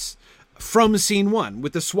silliness from scene one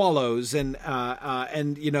with the swallows and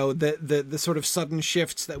the sort of sudden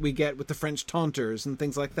shifts that we get with the French taunters and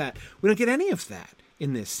things like that. We don't get any of that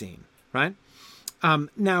in this scene, right?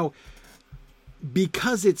 Now,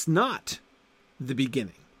 because it's not the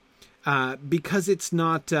beginning, because it's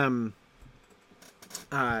not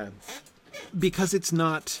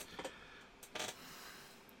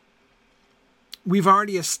we've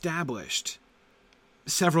already established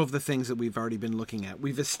several of the things that we've already been looking at.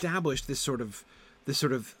 We've established this sort of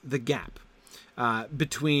the gap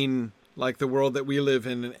between like the world that we live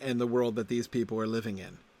in and the world that these people are living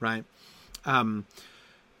in, right?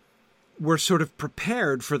 We're sort of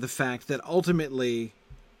prepared for the fact that ultimately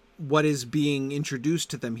what is being introduced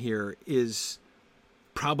to them here is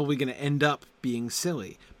probably going to end up being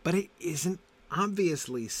silly, but it isn't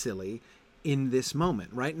obviously silly in this moment,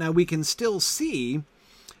 right? Now we can still see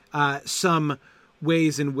some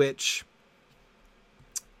ways in which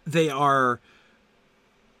they are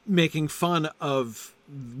making fun of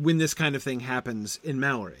when this kind of thing happens in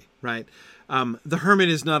Mallory, right? The hermit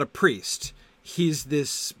is not a priest. He's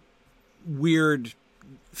this weird,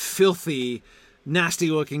 filthy,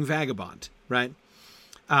 nasty-looking vagabond, right?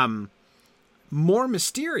 More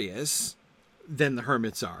mysterious than the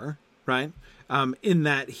hermits are, right? In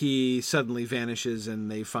that he suddenly vanishes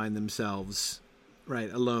and they find themselves,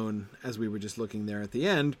 right, alone, as we were just looking there at the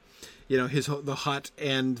end. You know, the hut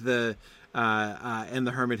and the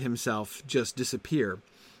hermit himself just disappear.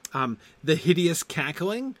 The hideous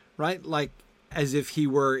cackling, right, like as if he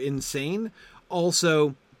were insane,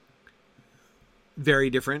 also very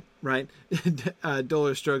different, right?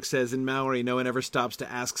 Dollar Stroke says, in Mallory, no one ever stops to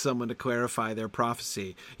ask someone to clarify their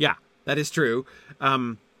prophecy. Yeah, that is true.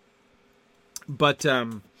 But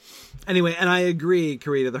anyway, and I agree,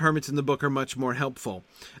 Karita, the hermits in the book are much more helpful.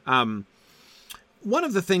 One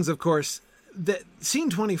of the things, of course, that scene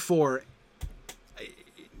 24,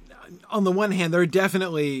 on the one hand, there are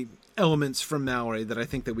definitely elements from Mallory that I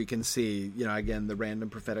think that we can see. You know, again, the random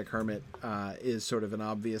prophetic hermit is sort of an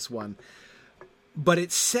obvious one. But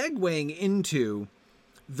it's segueing into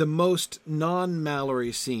the most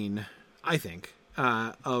non-Mallory scene, I think,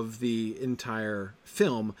 of the entire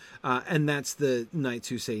film, and that's the Knights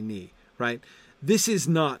Who Say Ni, right? This is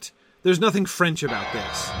not, there's nothing French about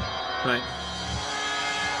this, right?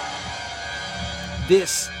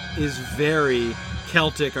 This is very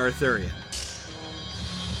Celtic Arthurian.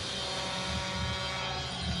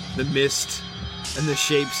 The mist, and the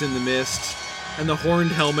shapes in the mist, and the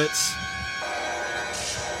horned helmets.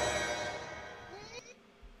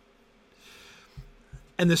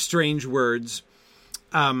 And the strange words,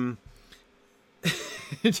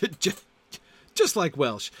 just like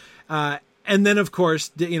Welsh. And then, of course,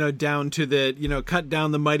 down to the, cut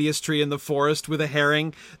down the mightiest tree in the forest with a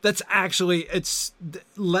herring. That's actually, it's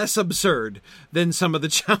less absurd than some of the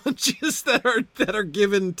challenges that are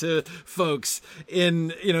given to folks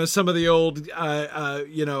in, some of the old,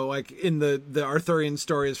 like in the Arthurian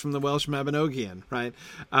stories from the Welsh Mabinogion, right?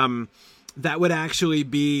 That would actually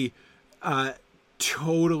be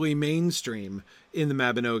totally mainstream in the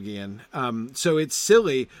Mabinogion. So it's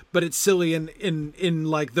silly, but it's silly in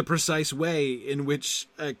like the precise way in which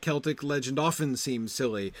Celtic legend often seems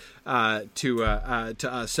silly to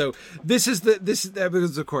us. So that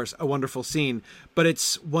was, of course, a wonderful scene, but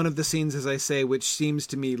it's one of the scenes, as I say, which seems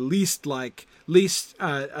to me least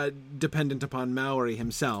dependent upon Mallory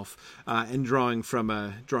himself, and drawing from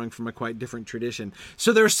a quite different tradition.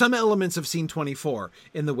 So there are some elements of scene 24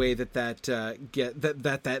 in the way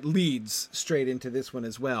that leads straight into this one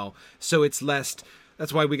as well. So it's less.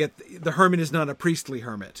 That's why we get the hermit is not a priestly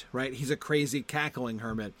hermit, right? He's a crazy cackling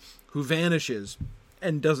hermit who vanishes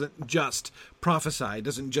and doesn't just prophesy,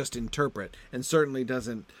 doesn't just interpret, and certainly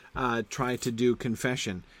doesn't try to do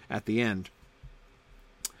confession at the end.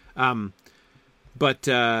 But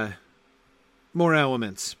more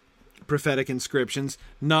elements. Prophetic inscriptions.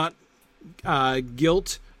 Not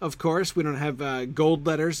guilt, of course. We don't have gold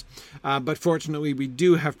letters. But fortunately, we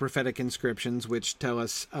do have prophetic inscriptions, which tell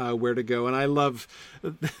us where to go. And I love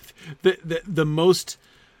the most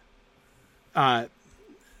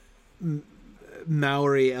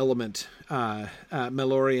Mallory element,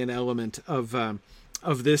 Mallorean element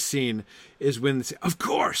of this scene is when, of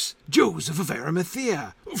course, Joseph of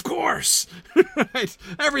Arimathea, of course, right?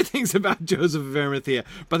 Everything's about Joseph of Arimathea.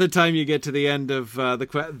 By the time you get to the end of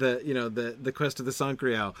the quest of the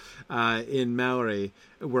Sangreal in Mallory,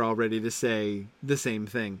 we're all ready to say the same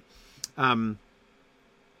thing. And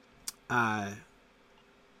I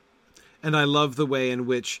love the way in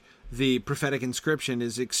which the prophetic inscription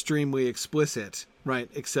is extremely explicit, right?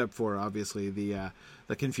 Except for obviously the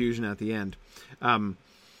confusion at the end.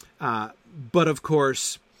 But of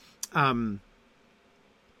course,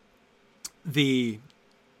 the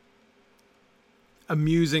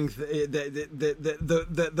amusing,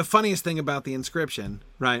 the funniest thing about the inscription,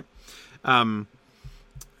 right,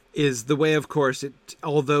 is the way, of course,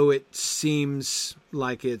 although it seems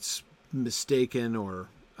like it's mistaken or,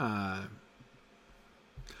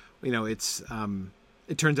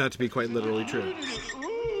 it turns out to be quite literally true.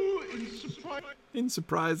 In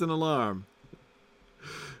surprise and alarm.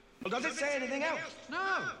 Well, does it say anything else?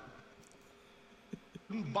 No.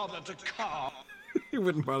 Bother to carve. He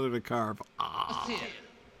wouldn't bother to carve. Here.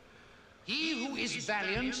 He who is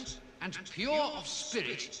valiant and pure of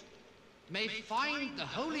spirit may find the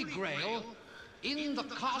Holy Grail in the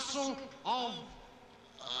castle of...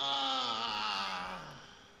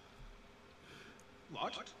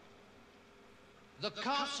 What? The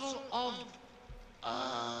castle of...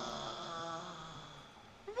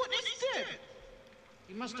 What is it?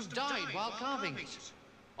 He must have died while carving it.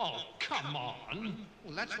 Oh, come on.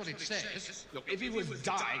 Well, that's what it says. Look, if he was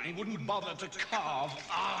dying, he wouldn't bother to carve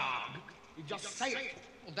arg. He'd just say it.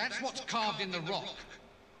 Well, that's what's carved in the rock.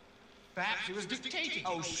 Perhaps he was dictating.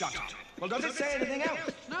 Oh, shut up. Well, does it say anything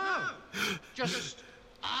else? No. Just...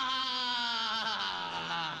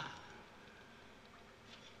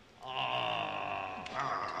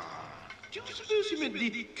 Do you suppose he meant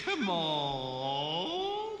the come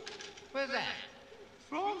on? Where's that?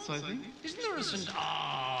 France, I think. Isn't there a St.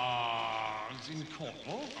 Ives in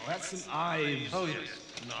Cornwall? Oh, that's St. Ives. Oh, yes.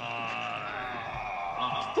 No,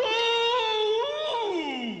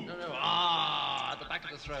 at the back of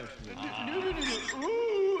the throat. No.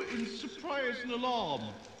 Oh, in surprise and alarm.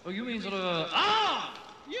 Oh, you mean sort of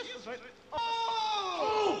Yes, that's right.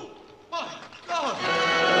 Oh! My God!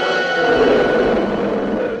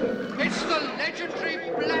 It's the legendary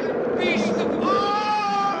black beast of...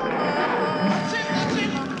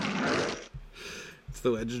 It's the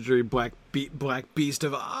legendary black beast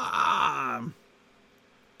of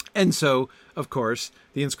And so, of course,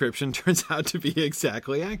 the inscription turns out to be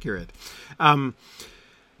exactly accurate. So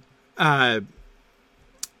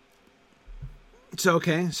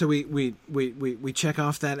we check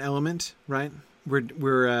off that element, right?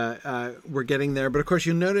 We're getting there, but of course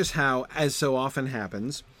you notice how, as so often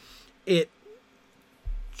happens, it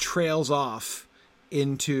trails off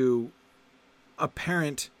into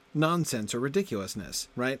apparent nonsense or ridiculousness,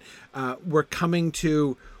 right? We're coming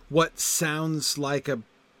to what sounds like a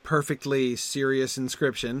perfectly serious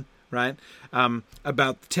inscription, right?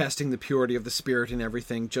 About testing the purity of the spirit and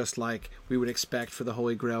everything, just like we would expect for the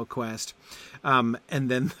Holy Grail quest. And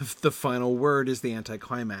then the final word is the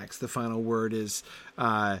anticlimax. The final word is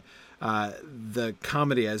the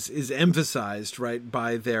comedy is emphasized, right,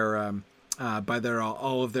 by their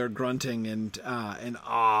all of their grunting and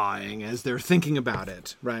awing as they're thinking about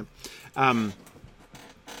it, right?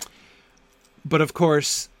 But of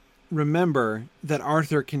course, remember that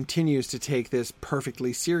Arthur continues to take this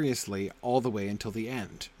perfectly seriously all the way until the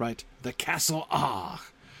end, right? The castle,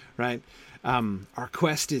 right? Our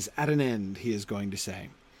quest is at an end, he is going to say,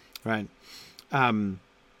 right? One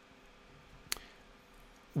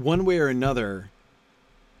way or another,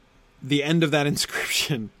 the end of that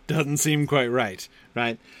inscription doesn't seem quite right?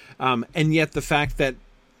 And yet the fact that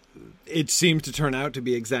it seems to turn out to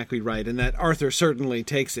be exactly right, and that Arthur certainly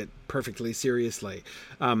takes it perfectly seriously,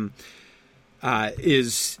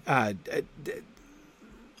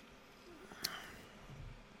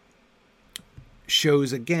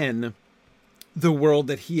 shows again the world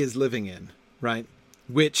that he is living in, right?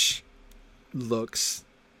 Which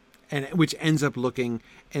ends up looking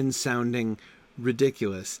and sounding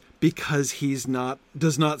ridiculous because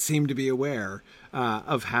does not seem to be aware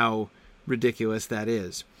of how ridiculous that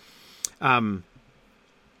is.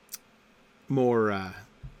 More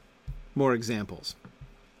examples.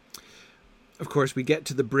 Of course, we get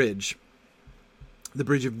to the bridge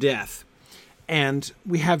of death, and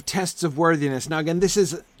we have tests of worthiness. Now, again, this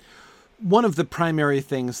is one of the primary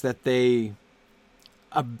things that they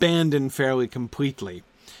abandon fairly completely,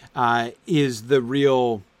 is the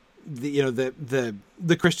real, the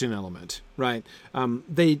Christian element, right?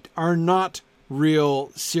 They are not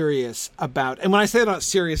real serious about, and when I say they're not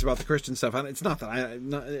serious about the Christian stuff, it's not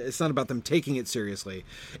about them taking it seriously.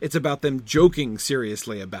 It's about them joking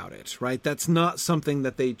seriously about it, right? That's not something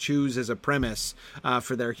that they choose as a premise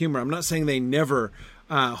for their humor. I'm not saying they never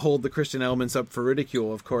hold the Christian elements up for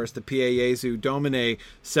ridicule. Of course, the Pie Jesu Domine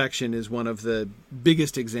section is one of the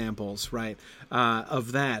biggest examples, right,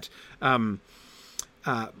 of that. And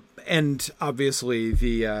obviously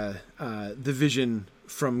the vision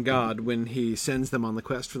from God when he sends them on the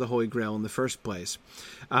quest for the Holy Grail in the first place.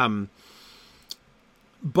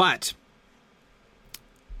 But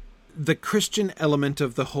the Christian element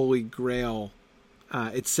of the Holy Grail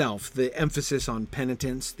itself, the emphasis on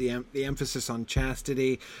penitence, the emphasis on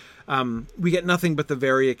chastity, we get nothing but the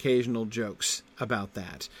very occasional jokes about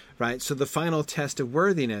that, right? So the final test of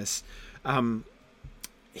worthiness,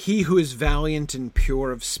 he who is valiant and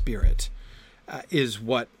pure of spirit, is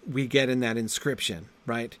what we get in that inscription,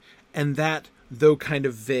 right? And that, though kind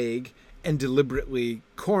of vague and deliberately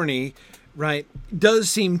corny, right, does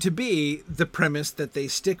seem to be the premise that they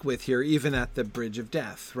stick with here, even at the Bridge of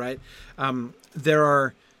Death, right? There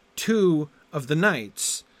are two of the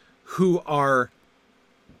knights who are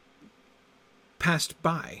passed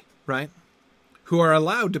by, right? Who are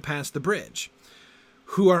allowed to pass the bridge,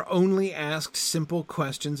 who are only asked simple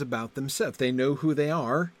questions about themselves. They know who they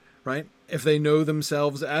are, right? If they know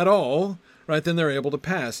themselves at all, right, then they're able to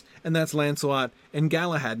pass. And that's Lancelot and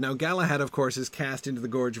Galahad. Now, Galahad, of course, is cast into the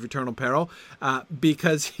Gorge of Eternal Peril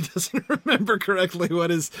because he doesn't remember correctly what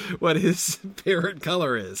his favorite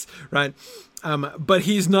color is, right? But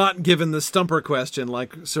he's not given the stumper question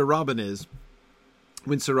like Sir Robin is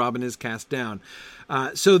when Sir Robin is cast down.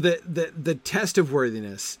 So the test of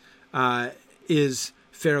worthiness is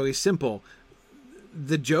fairly simple.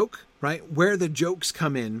 The joke, right, where the jokes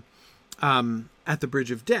come in at the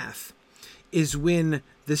Bridge of Death is when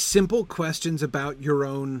the simple questions about your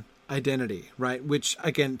own identity, right, which,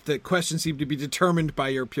 again, the questions seem to be determined by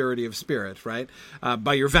your purity of spirit, right,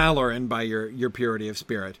 by your valor and by your purity of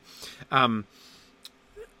spirit.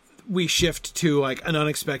 We shift to like an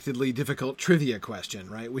unexpectedly difficult trivia question,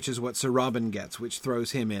 right, which is what Sir Robin gets, which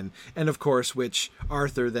throws him in, and of course, which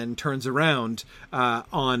Arthur then turns around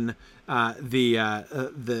on the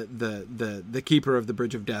keeper of the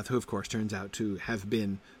Bridge of Death, who of course turns out to have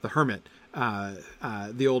been the hermit,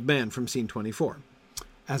 the old man from scene 24,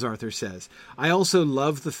 as Arthur says. I also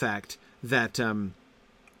love the fact that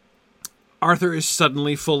Arthur is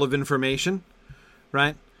suddenly full of information,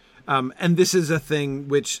 right? And this is a thing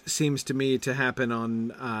which seems to me to happen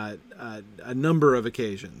on a number of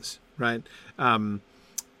occasions, right?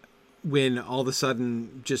 When all of a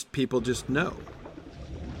sudden people just know.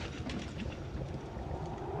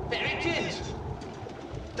 There it is!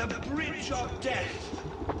 The Bridge of Death!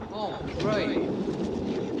 Oh, great.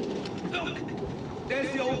 Look!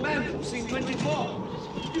 There's the old man from scene 24.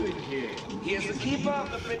 What's he doing here? He is the keeper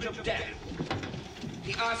of the Bridge of Death.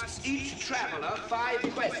 He asks each traveler 5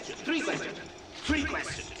 questions. 3 questions. 3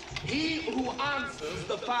 questions. He who answers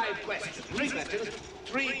the 5 questions, 3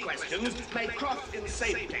 questions, may cross in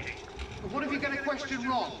safety. But what if you get a question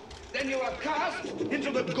wrong? Then you are cast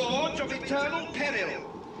into the Gorge of Eternal Peril.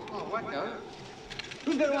 Oh, what go?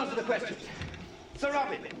 Who's going to answer the questions? Sir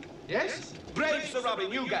Robin. Yes? Brave Sir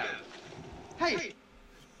Robin, you go. Hey!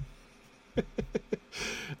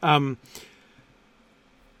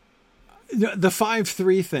 The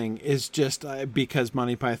 5-3 thing is just because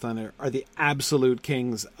Monty Python are the absolute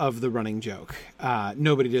kings of the running joke.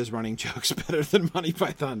 Nobody does running jokes better than Monty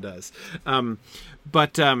Python does.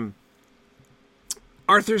 But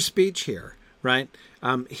Arthur's speech here, right?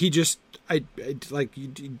 He just,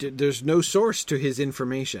 there's no source to his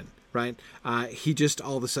information, right? He just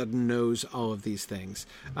all of a sudden knows all of these things.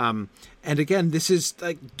 And again, this is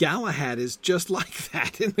like Galahad is just like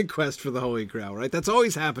that in the quest for the Holy Grail, right? That's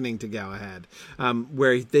always happening to Galahad,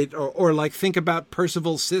 where or like think about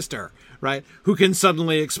Percival's sister, right? Who can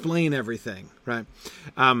suddenly explain everything, right?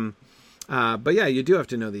 But yeah, you do have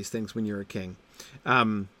to know these things when you're a king.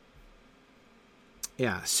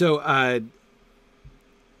 Yeah. So,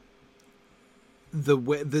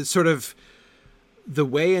 the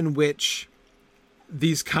way in which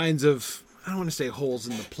these kinds of, I don't want to say holes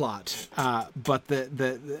in the plot, but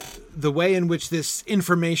the way in which this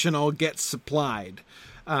information all gets supplied,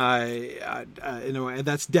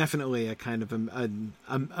 that's definitely a kind of a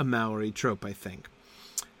Mallory trope, I think.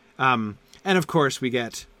 And of course we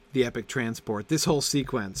get the epic transport. This whole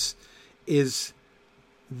sequence is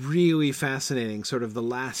really fascinating, sort of the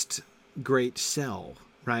last great cell,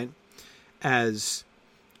 right? As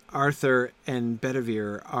Arthur and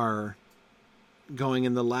Bedivere are going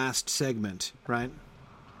in the last segment, right?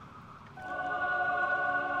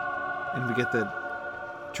 And we get the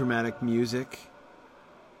dramatic music.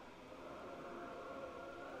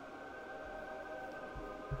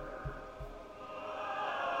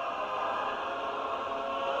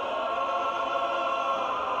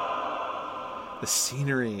 The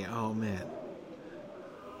scenery, oh man.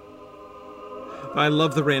 I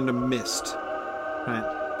love the random mist,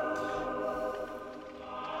 right?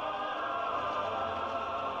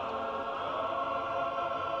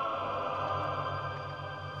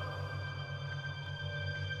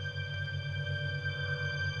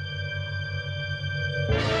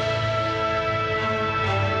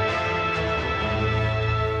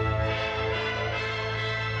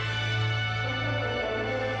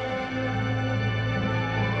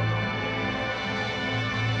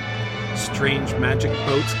 strange magic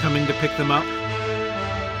boats coming to pick them up.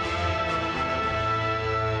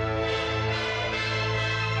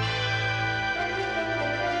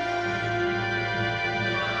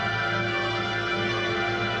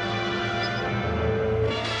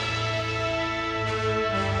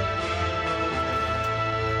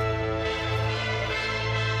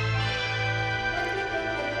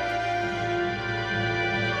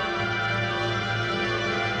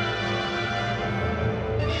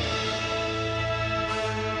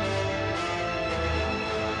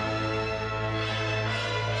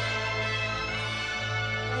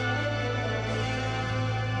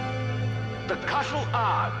 The Castle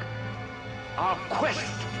Arg. Our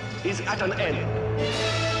quest is at an end.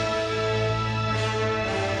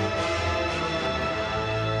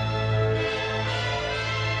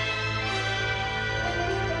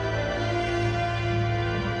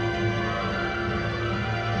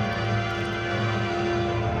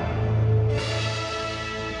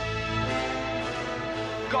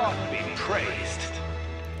 God be praised.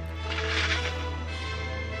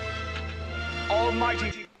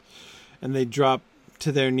 Almighty. And they drop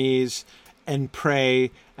to their knees and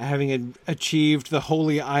pray, having achieved the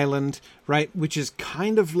Holy Island, right? Which is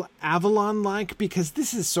kind of Avalon-like, because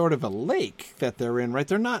this is sort of a lake that they're in, right?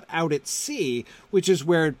 They're not out at sea, which is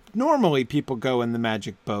where normally people go in the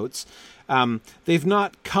magic boats. They've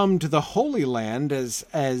not come to the Holy Land as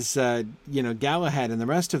Galahad and the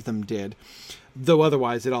rest of them did. Though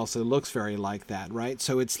otherwise it also looks very like that, right?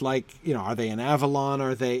 So it's like, are they in Avalon?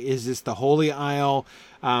 Is this the Holy Isle?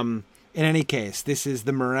 In any case, this is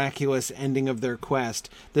the miraculous ending of their quest.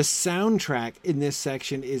 The soundtrack in this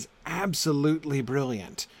section is absolutely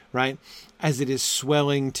brilliant, right? As it is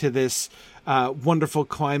swelling to this wonderful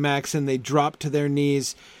climax and they drop to their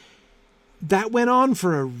knees. That went on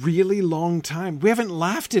for a really long time. We haven't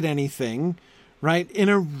laughed at anything, right, in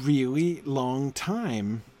a really long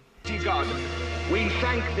time. God, we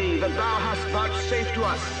thank thee that thou hast vouchsafed to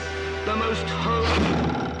us the most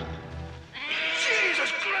holy...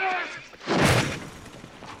 Jesus Christ!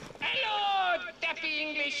 Hello, daffy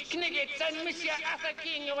English kniggets and Monsieur Arthur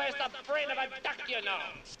King, who has the brain of a duck, you know.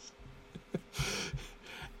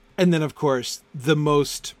 And then, of course, the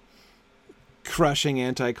most crushing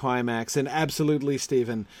anticlimax, and absolutely,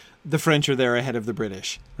 Stephen, the French are there ahead of the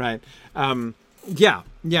British, right? Yeah,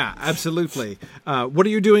 absolutely. What are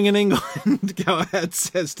you doing in England? Galahad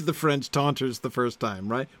says to the French taunters the first time,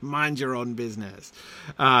 right? Mind your own business.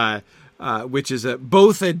 Which is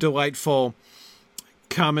both a delightful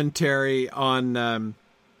commentary on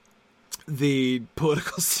the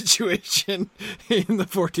political situation in the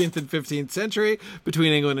 14th and 15th century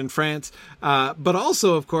between England and France. But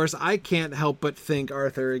also, of course, I can't help but think,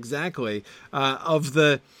 Arthur, exactly, of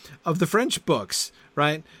the French books,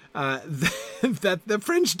 right? That the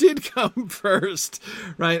French did come first,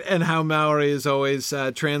 right? And how Mallory is always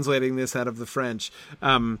translating this out of the French.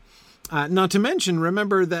 Not to mention,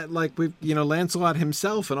 remember that, like, Lancelot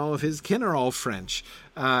himself and all of his kin are all French.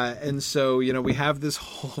 And so, we have this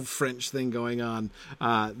whole French thing going on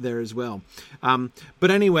there as well.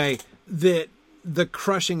 But anyway, the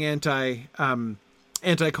crushing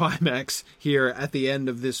anticlimax here at the end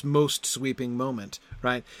of this most sweeping moment,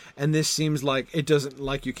 right? And this seems like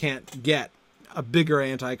you can't get a bigger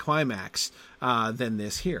anticlimax than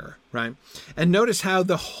this here, right? And notice how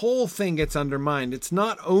the whole thing gets undermined. It's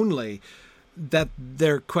not only that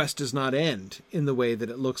their quest does not end in the way that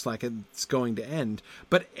it looks like it's going to end,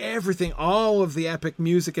 but everything, all of the epic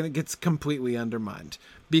music, and it gets completely undermined.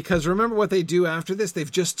 Because remember what they do after this?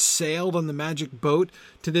 They've just sailed on the magic boat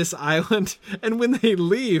to this island, and when they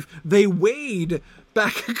leave, they wade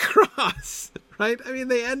back across, right? I mean,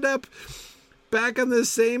 they end up back on the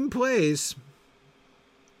same place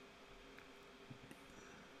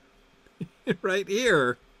right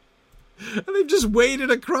here. And they've just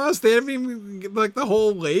waded across. They haven't even, the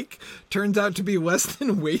whole lake turns out to be less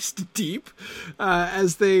than waist deep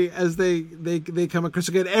as they come across.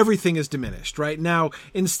 Again, everything is diminished right now.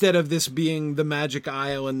 Instead of this being the magic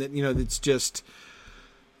isle, and that it's just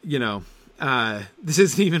this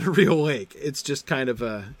isn't even a real lake. It's just kind of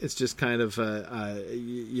an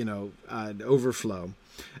overflow.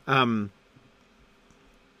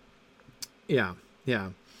 Yeah.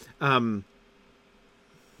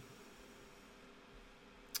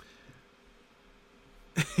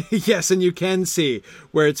 Yes, and you can see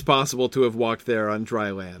where it's possible to have walked there on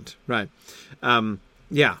dry land, right?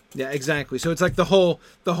 Yeah, exactly. So it's like the whole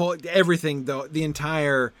everything, the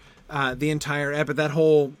entire epic, that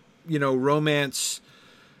whole romance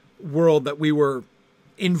world that we were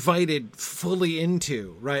invited fully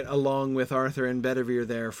into, right, along with Arthur and Bedivere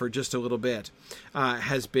there for just a little bit,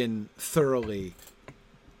 has been thoroughly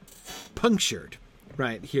punctured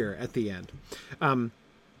right here at the end.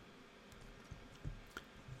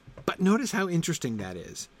 But notice how interesting that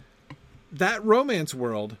is. That romance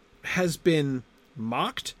world has been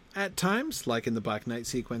mocked at times, like in the Black Knight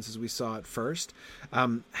sequences we saw at first.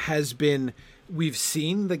 We've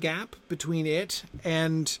seen the gap between it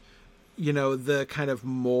and, the kind of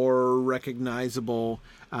more recognizable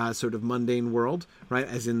sort of mundane world, right,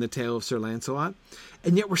 as in the Tale of Sir Lancelot.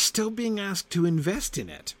 And yet we're still being asked to invest in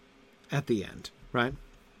it at the end, right?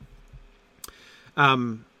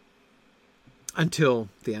 Until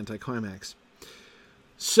the anticlimax.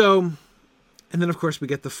 So, and then of course we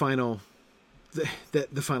get the final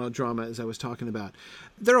drama, as I was talking about.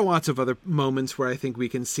 There are lots of other moments where I think we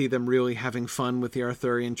can see them really having fun with the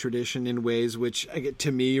Arthurian tradition in ways which,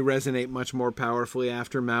 to me, resonate much more powerfully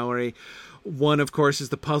after Malory. One, of course, is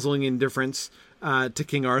the puzzling indifference to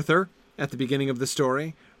King Arthur at the beginning of the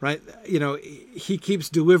story, right? He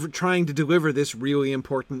keeps trying to deliver this really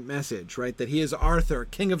important message, right? That he is Arthur,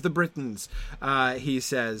 King of the Britons, he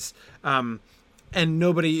says. And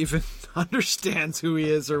nobody even understands who he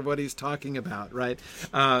is or what he's talking about, right?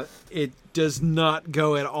 It does not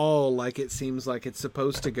go at all like it seems like it's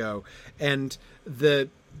supposed to go. And the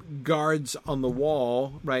guards on the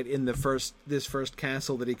wall, right, in this first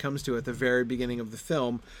castle that he comes to at the very beginning of the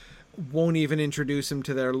film, won't even introduce him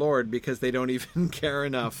to their lord because they don't even care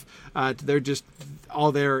enough. They're just,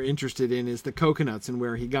 all they're interested in is the coconuts and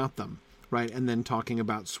where he got them, right? And then talking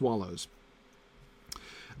about swallows.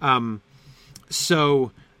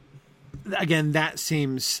 So, again, that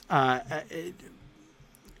seems...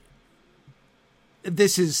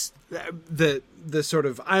 this is the sort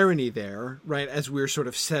of irony there, right, as we're sort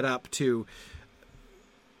of set up to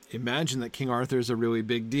imagine that King Arthur is a really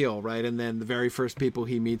big deal, right? And then the very first people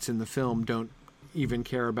he meets in the film don't even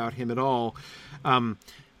care about him at all.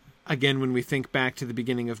 Again, when we think back to the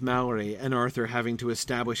beginning of Malory and Arthur having to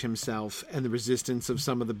establish himself and the resistance of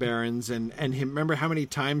some of the barons and him, remember how many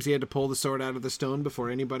times he had to pull the sword out of the stone before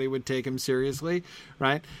anybody would take him seriously,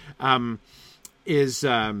 right? I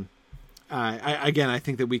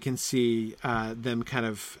think that we can see them kind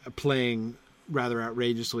of playing rather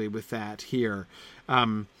outrageously with that here.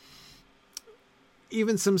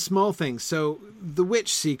 Even some small things. So the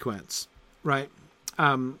witch sequence, right?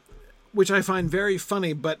 Which I find very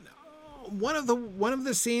funny, but one of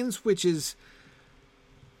the scenes which is,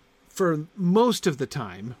 for most of the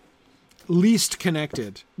time, least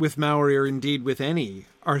connected with Malory or indeed with any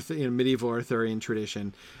medieval Arthurian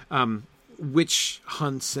tradition, witch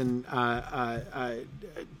hunts and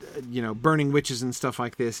burning witches and stuff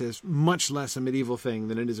like this is much less a medieval thing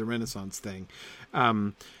than it is a Renaissance thing,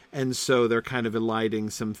 and so they're kind of eliding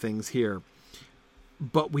some things here,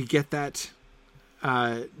 but we get that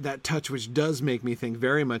touch which does make me think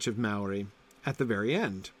very much of Malory at the very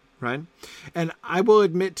end, right? And I will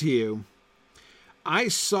admit to you, I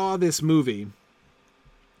saw this movie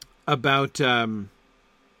about I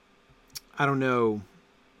don't know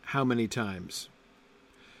how many times.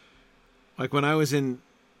 Like when I was in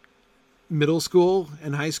middle school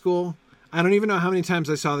and high school, I don't even know how many times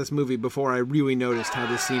I saw this movie before I really noticed how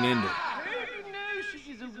this scene ended. Who knows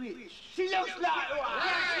she's a witch? She looks like one.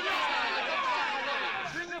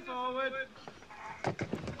 Bring her forward.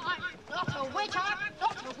 I'm not a witch, I'm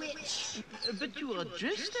not a witch. But you are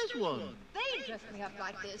dressed as one. They dressed me up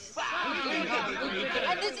like this.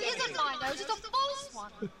 And this isn't my nose, it's a false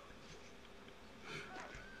one.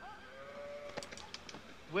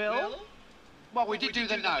 Well, We did do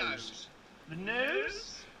the nose. the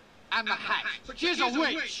nose? And the hat. But she's a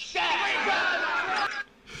witch!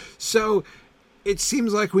 So it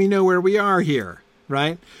seems like we know where we are here,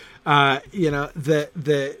 right?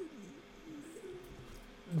 The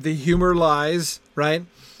humor lies, right,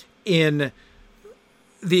 in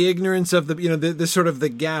the ignorance of the sort of the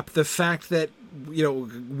gap, the fact that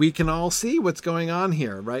we can all see what's going on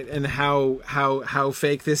here, right, and how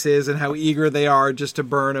fake this is, and how eager they are just to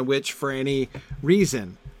burn a witch for any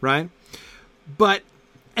reason, right?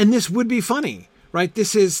 And this would be funny, right?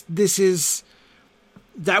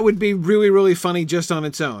 That would be really, really funny just on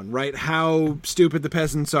its own, right? How stupid the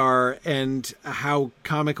peasants are and how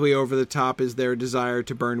comically over the top is their desire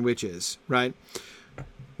to burn witches, right?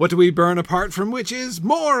 What do we burn apart from witches?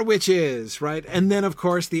 More witches, right? And then, of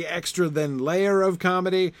course, the extra then layer of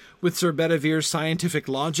comedy with Sir Bedivere's scientific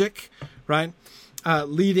logic, right?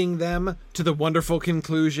 Leading them to the wonderful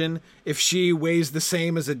conclusion, if she weighs the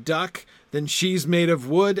same as a duck, then she's made of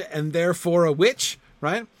wood and therefore a witch,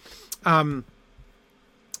 right?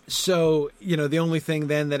 So, the only thing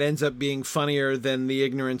then that ends up being funnier than the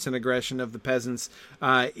ignorance and aggression of the peasants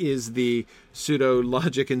is the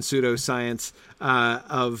pseudo-logic and pseudo-science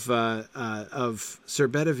of Sir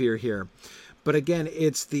Bedivere here. But again,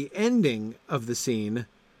 it's the ending of the scene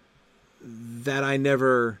that I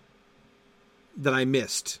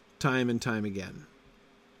missed time and time again.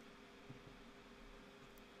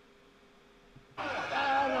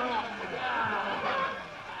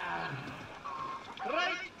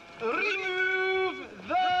 Remove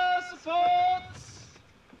the supports.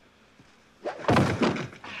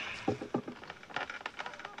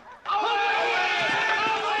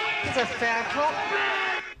 It's a fair cop.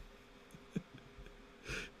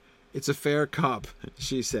 It's a fair cop,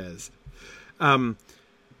 she says.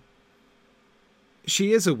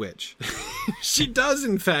 She is a witch. She does,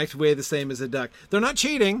 in fact, weigh the same as a duck. They're not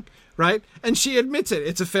cheating, right? And she admits it.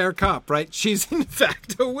 It's a fair cop, right? She's, in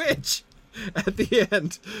fact, a witch at the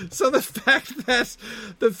end. So the fact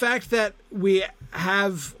that we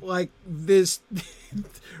have like this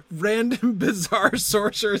random bizarre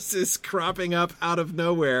sorceresses cropping up out of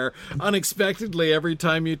nowhere unexpectedly every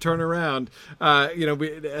time you turn around,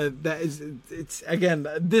 it's again,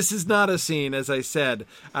 this is not a scene, as I said,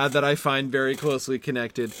 that I find very closely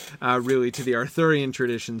connected really to the Arthurian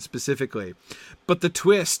tradition specifically. But the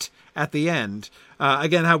twist at the end,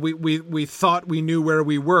 again, how we thought we knew where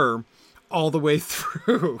we were all the way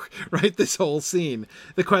through, right? This whole scene.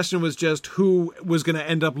 The question was just who was going to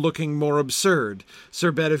end up looking more absurd,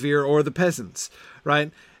 Sir Bedivere or the peasants,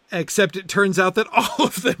 right? Except it turns out that all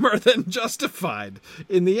of them are then justified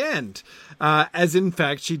in the end. As in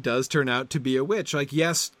fact, she does turn out to be a witch. Like,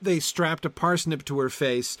 yes, they strapped a parsnip to her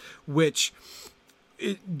face, which,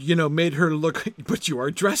 made her look, but you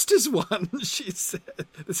are dressed as one, she said.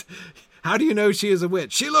 How do you know she is a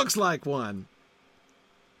witch? She looks like one.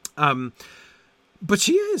 But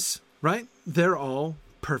she is, right? They're all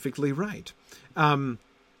perfectly right. Anyway,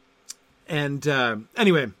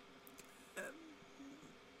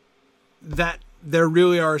 that there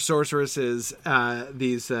really are sorceresses,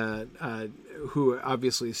 these who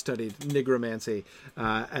obviously studied nigromancy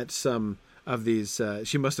at some of these.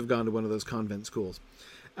 She must have gone to one of those convent schools.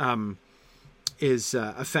 Is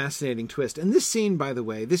a fascinating twist. And this scene, by the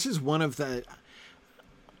way, this is one of the...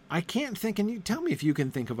 I can't think, and you tell me if you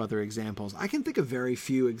can think of other examples. I can think of very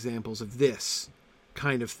few examples of this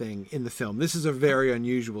kind of thing in the film. This is a very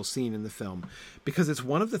unusual scene in the film because it's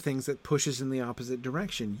one of the things that pushes in the opposite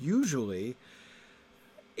direction. Usually,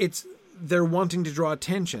 they're wanting to draw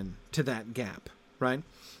attention to that gap, right?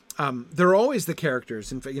 They're always the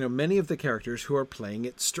characters, in fact, many of the characters who are playing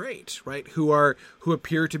it straight, right? Who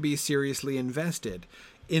appear to be seriously invested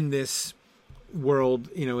in this world,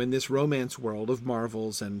 in this romance world of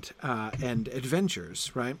marvels and adventures,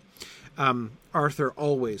 right? Arthur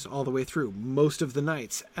always, all the way through, most of the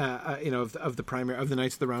knights, of the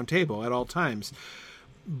Knights of the Round Table at all times.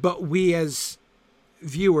 But we as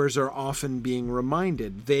viewers are often being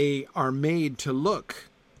reminded they are made to look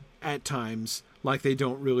at times like they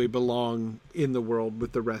don't really belong in the world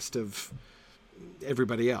with the rest of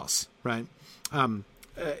everybody else, right?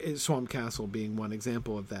 Swamp Castle being one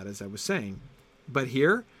example of that, as I was saying. But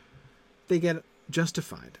here, they get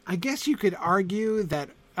justified. I guess you could argue that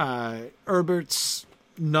Herbert's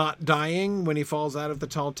not dying when he falls out of the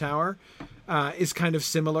tall tower is kind of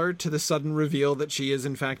similar to the sudden reveal that she is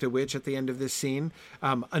in fact a witch at the end of this scene.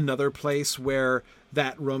 Another place where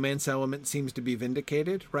that romance element seems to be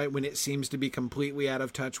vindicated, right? When it seems to be completely out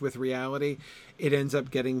of touch with reality, it ends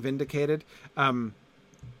up getting vindicated. Ben,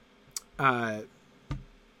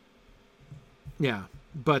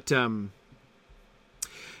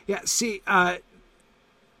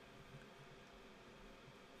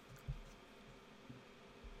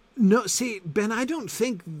 I don't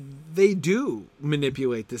think they do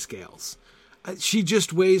manipulate the scales. She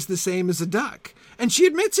just weighs the same as a duck, and she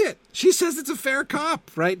admits it. She says it's a fair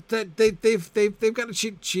cop, right? That they've got.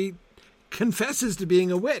 She confesses to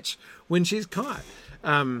being a witch when she's caught.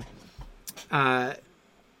 That's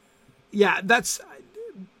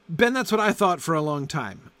Ben. That's what I thought for a long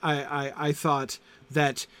time. I thought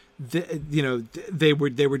that they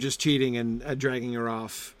were just cheating and dragging her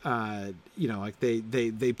off. Like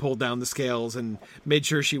they pulled down the scales and made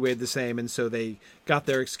sure she weighed the same, and so they got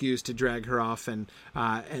their excuse to drag her off and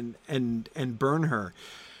burn her.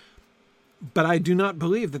 But I do not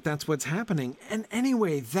believe that that's what's happening. And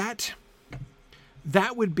anyway, that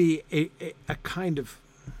would be a kind of,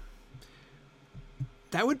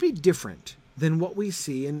 that would be different than what we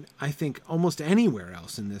see in, I think, almost anywhere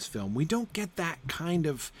else in this film. We don't get that kind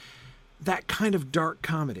of dark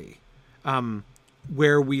comedy.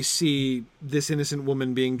 where we see this innocent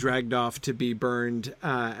woman being dragged off to be burned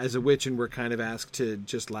as a witch, and we're kind of asked to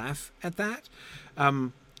just laugh at that.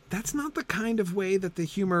 That's not the kind of way that the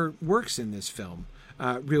humor works in this film,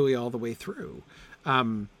 really all the way through.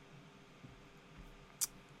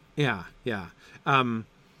 Yeah.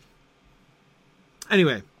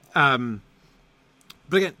 Anyway, but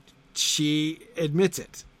again, she admits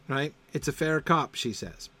it, right? It's a fair cop, she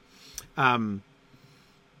says.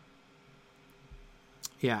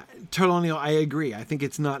 Yeah, Turtle O'Neill, I agree. I think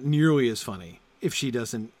it's not nearly as funny if she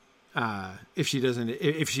isn't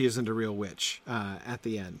a real witch at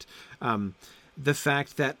the end. The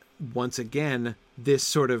fact that once again this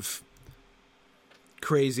sort of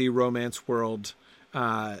crazy romance world,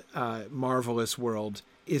 marvelous world,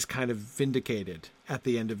 is kind of vindicated at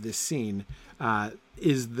the end of this scene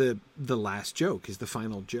is the last joke, is the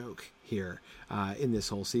final joke here in this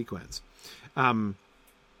whole sequence.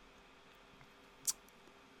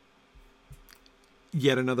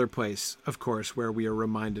 Yet another place, of course, where we are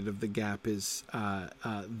reminded of the gap is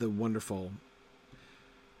the wonderful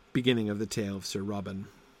beginning of the tale of Sir Robin.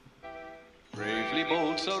 Bravely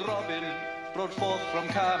bold Sir Robin rode forth from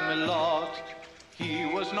Camelot. He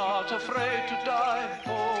was not afraid to die,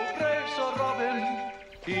 oh brave Sir Robin.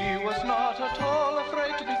 He was not at all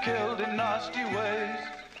afraid to be killed in nasty ways.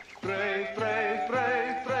 Brave, brave,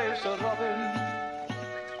 brave, brave Sir Robin.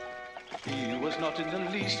 He was not in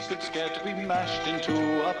the least bit scared to be mashed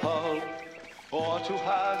into a pulp, or to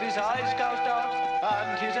have his eyes gouged out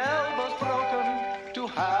and his elbows broken, to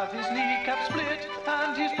have his kneecap split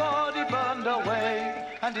and his body burned away,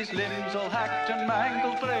 and his limbs all hacked and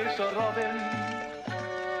mangled, brave Sir Robin.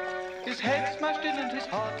 His head smashed in and his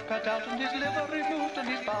heart cut out and his liver removed and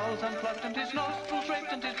his bowels unplugged and his nostrils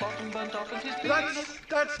raked and his bottom burnt off and his penis...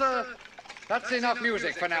 That's enough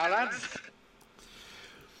music for now, lads.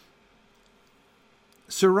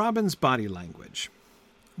 Sir Robin's body language,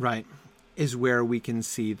 right, is where we can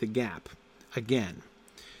see the gap again.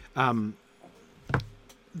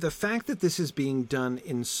 The fact that this is being done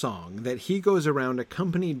in song, that he goes around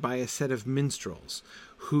accompanied by a set of minstrels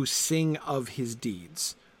who sing of his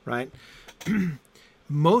deeds, right,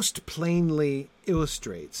 most plainly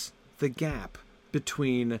illustrates the gap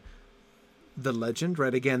between the legend,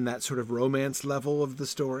 right, again, that sort of romance level of the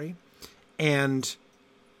story, and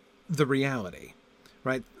the reality.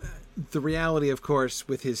 Right, the reality, of course,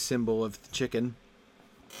 with his symbol of the chicken.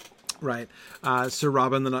 Right, Sir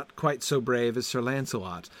Robin, the not quite so brave as Sir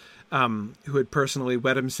Lancelot, who had personally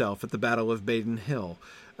wet himself at the Battle of Baden Hill,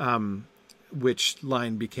 which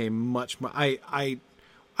line became much more.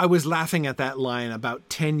 I was laughing at that line about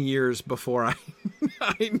 10 years before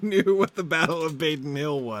I knew what the Battle of Baden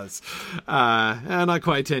Hill was. Not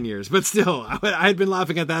quite 10 years, but still, I had been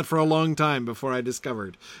laughing at that for a long time before I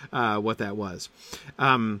discovered what that was.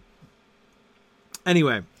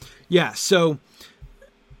 Anyway, yeah, so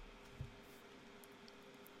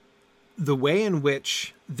the way in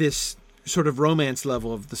which this sort of romance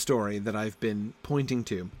level of the story that I've been pointing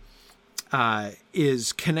to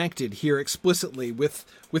is connected here explicitly with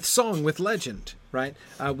song, with legend, right?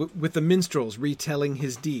 With the minstrels retelling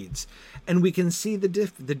his deeds. And we can see the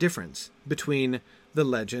difference between the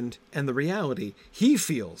legend and the reality. He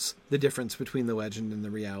feels the difference between the legend and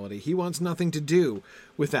the reality. He wants nothing to do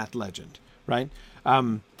with that legend, right?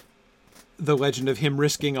 The legend of him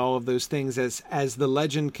risking all of those things as the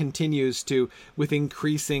legend continues to, with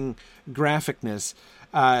increasing graphicness,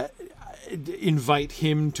 invite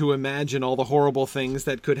him to imagine all the horrible things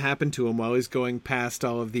that could happen to him while he's going past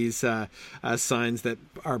all of these signs that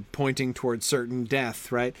are pointing towards certain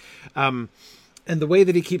death, right? And the way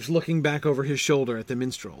that he keeps looking back over his shoulder at the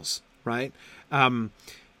minstrels, right?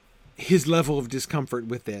 His level of discomfort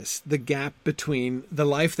with this, the gap between the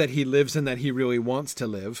life that he lives and that he really wants to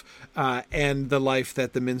live, and the life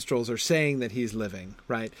that the minstrels are saying that he's living,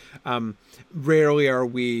 right? Rarely are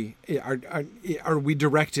we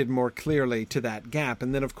directed more clearly to that gap,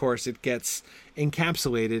 and then of course it gets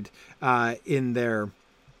encapsulated in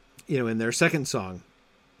their second song.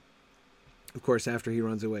 Of course, after he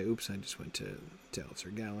runs away. Oops, I just went to tell Sir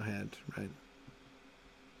Galahad, right?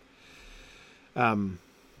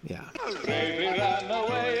 Yeah. Bravely ran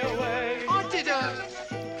away. I didn't.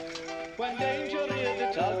 When danger reared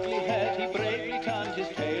its ugly head, he bravely turned his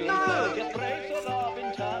tail and fled. Yes, brave Sir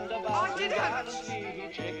Robin turned about and gallantly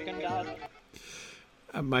he chickened out.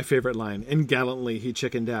 My favorite line, and gallantly he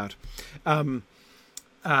chickened out. Now,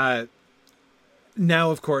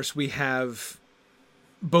 of course, we have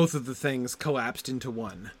both of the things collapsed into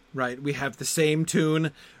one, right? We have the same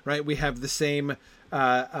tune, right? We have the same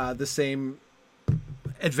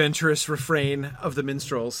adventurous refrain of the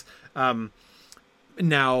minstrels,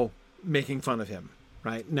 now making fun of him,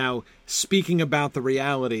 right? Now speaking about the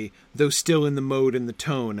reality, though still in the mode and the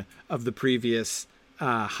tone of the previous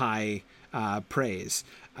high praise.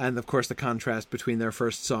 And of course, the contrast between their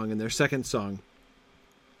first song and their second song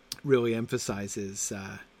really emphasizes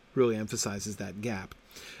that gap.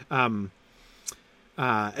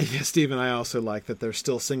 Steve and I also like that they're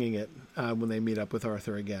still singing it when they meet up with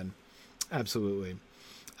Arthur again. Absolutely.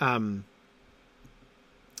 Now,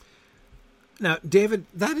 David,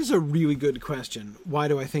 that is a really good question. Why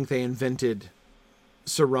do I think they invented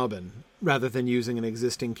Sir Robin rather than using an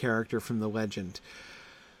existing character from the legend?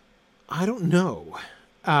 I don't know.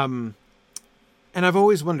 And I've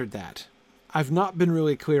always wondered that. I've not been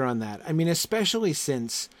really clear on that. I mean, especially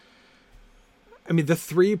since, the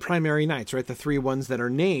three primary knights, right? The three ones that are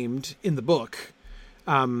named in the book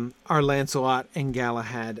are Lancelot and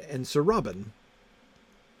Galahad and Sir Robin.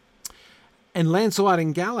 And Lancelot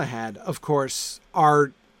and Galahad, of course,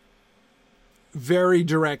 are very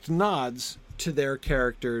direct nods to their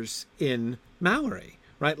characters in Malory,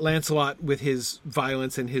 right? Lancelot with his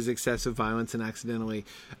violence and his excessive violence and accidentally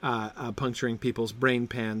puncturing people's brain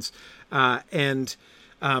pans. And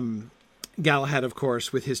Galahad, of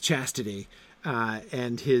course, with his chastity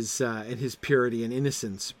and his purity and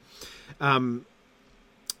innocence.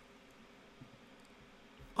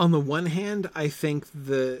 On the one hand, I think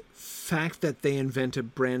the fact that they invent a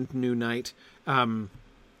brand new knight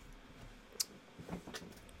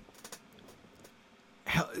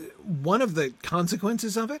one of the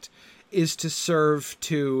consequences of it is to serve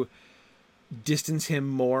to distance him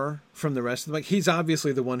more from the rest of them. Like, he's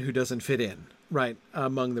obviously the one who doesn't fit in, right,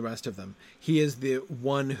 among the rest of them. He is the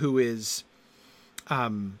one who is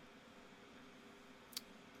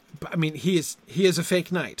he is a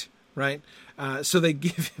fake knight, right? So they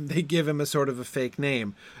give him a sort of a fake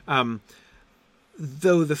name.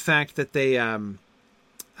 Though the fact that they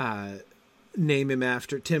name him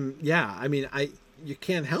after Tim, you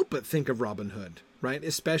can't help but think of Robin Hood, right?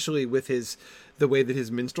 Especially with the way that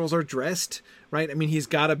his minstrels are dressed, right? I mean, he's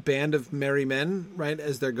got a band of merry men, right,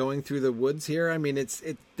 as they're going through the woods here. I mean, it's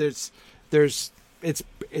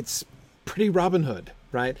pretty Robin Hood,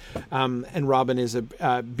 right? And Robin is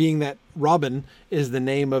being that Robin is the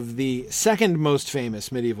name of the second most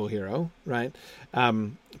famous medieval hero, right?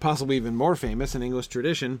 Possibly even more famous in English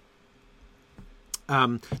tradition.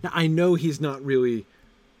 Now I know he's not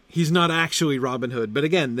actually Robin Hood, but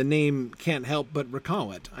again, the name can't help but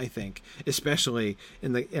recall it, I think, especially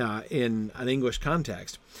in an English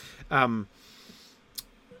context.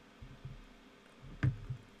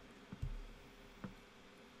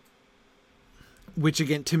 Which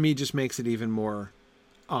again, to me, just makes it even more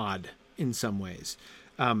odd in some ways.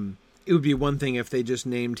 It would be one thing if they just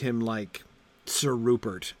named him like Sir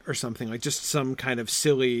Rupert or something, like just some kind of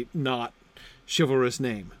silly, not chivalrous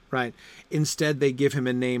name, right? Instead, they give him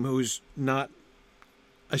a name who's not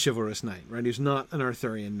a chivalrous knight, right? Who's not an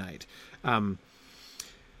Arthurian knight.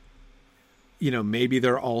 Maybe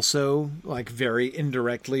they're also like very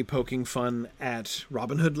indirectly poking fun at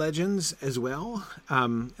Robin Hood legends as well,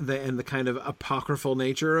 and the kind of apocryphal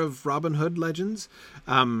nature of Robin Hood legends.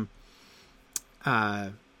 I'm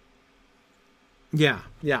not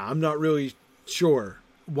really sure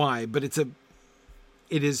why, but it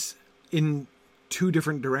is in two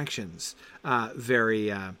different directions. A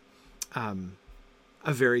very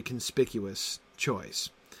conspicuous choice.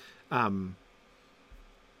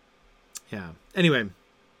 Anyway.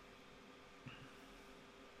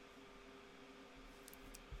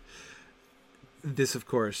 This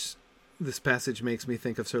passage makes me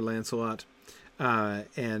think of Sir Lancelot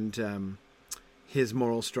and his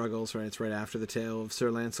moral struggles, right? It's right after the tale of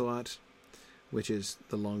Sir Lancelot, which is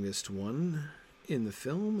the longest one in the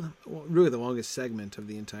film. Well, really the longest segment of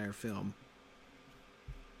the entire film.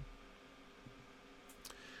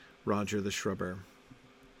 Roger the Shrubber.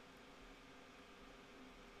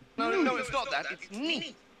 No, it's not that. It's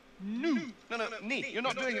knee. No, knee. You're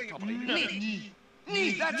not doing it properly. Knee.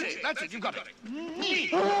 Knee, that's it. You've got it. Knee.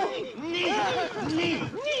 Knee.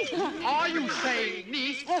 Are you saying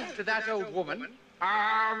niece to that old woman?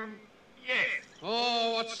 Yes.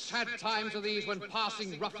 Oh, what sad times are these when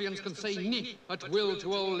passing ruffians can say "ni" at will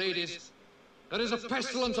to old ladies. There is a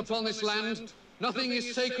pestilence upon this land. Nothing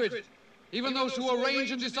is sacred. Even those who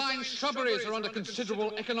arrange and design shrubberies are under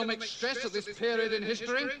considerable economic stress at this period in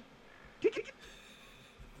history.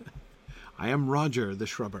 I am Roger the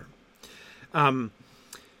Shrubber.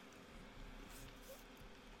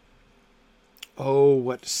 Oh,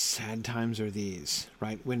 what sad times are these,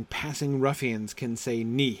 right? When passing ruffians can say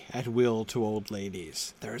 "ni" at will to old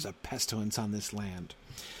ladies. There is a pestilence on this land.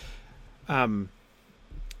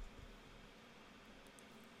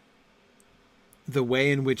 the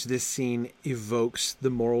way in which this scene evokes the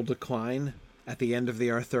moral decline at the end of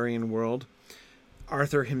the Arthurian world.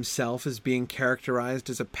 Arthur himself is being characterized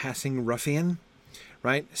as a passing ruffian,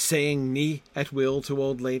 right? Saying "ni" at will to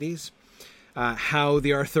old ladies. How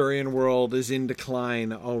the Arthurian world is in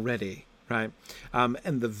decline already, right?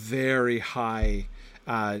 And the very high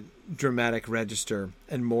dramatic register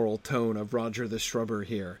and moral tone of Roger the Shrubber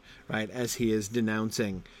here, right? As he is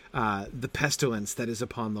denouncing the pestilence that is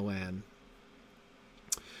upon the land.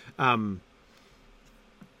 And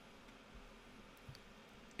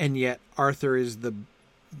yet Arthur is the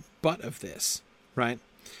butt of this, right?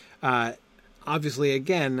 Obviously,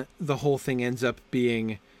 again, the whole thing ends up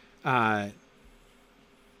being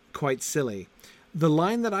quite silly. The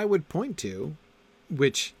line that I would point to,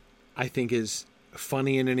 which I think is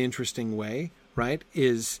funny in an interesting way, right,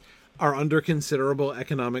 is are under considerable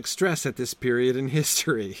economic stress at this period in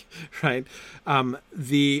history, right?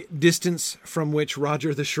 The distance from which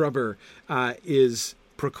Roger the Shrubber is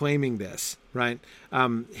proclaiming this, right?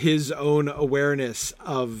 His own awareness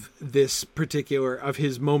of this particular, of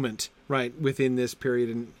his moment, right, within this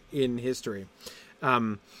period in history.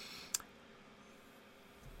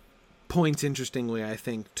 Points, interestingly, I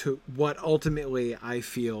think, to what ultimately I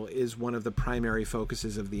feel is one of the primary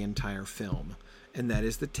focuses of the entire film. And that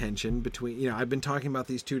is the tension between, I've been talking about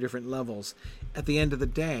these two different levels. At the end of the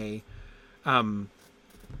day,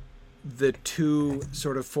 the two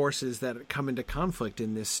sort of forces that come into conflict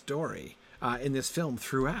in this story, in this film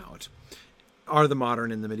throughout, are the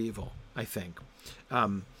modern and the medieval, I think.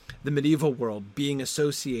 The medieval world being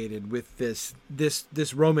associated with this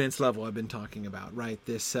romance level I've been talking about, right?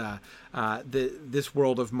 This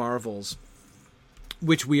world of marvels,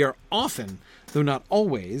 which we are often, though not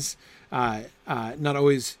always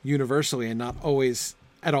universally and not always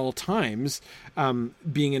at all times,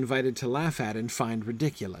 being invited to laugh at and find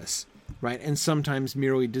ridiculous, right? And sometimes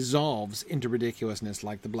merely dissolves into ridiculousness,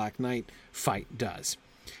 like the Black Knight fight does.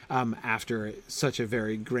 After such a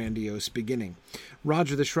very grandiose beginning.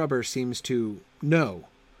 Roger the Shrubber seems to know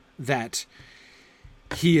that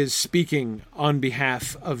he is speaking on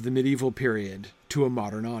behalf of the medieval period to a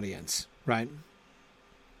modern audience, right?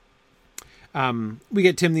 We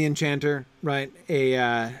get Tim the Enchanter, right?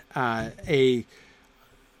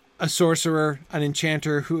 A sorcerer, an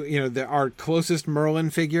enchanter who, our closest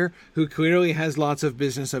Merlin figure, who clearly has lots of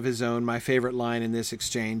business of his own. My favorite line in this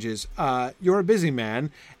exchange is, "You're a busy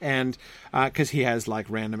man," and because he has like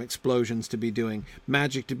random explosions to be doing,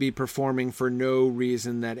 magic to be performing for no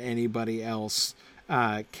reason that anybody else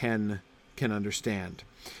can understand.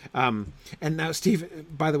 And now,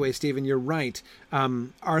 by the way, Stephen, you're right.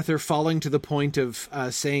 Arthur falling to the point of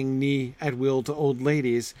saying "ni" at will to old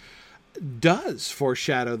ladies does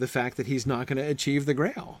foreshadow the fact that he's not going to achieve the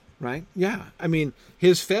Grail, right? Yeah. I mean,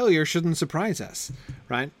 his failure shouldn't surprise us,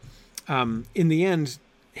 right? In the end,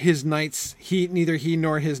 his knights, neither he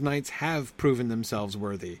nor his knights have proven themselves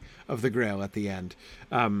worthy of the Grail at the end.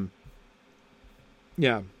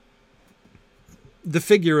 Yeah. The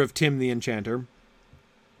figure of Tim the Enchanter,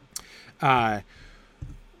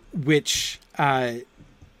 which,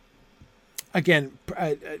 again,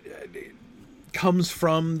 comes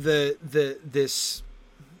from this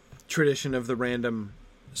tradition of the random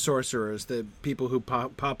sorcerers, the people who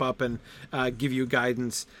pop up and give you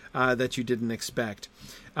guidance that you didn't expect.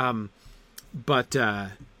 But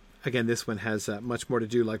again, this one has much more to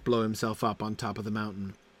do, like blow himself up on top of the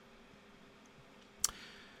mountain.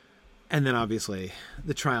 And then obviously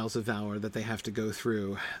the trials of valor that they have to go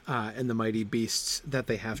through, and the mighty beasts that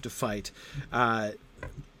they have to fight.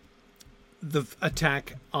 The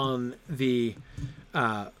attack on the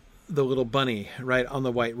little bunny, right, on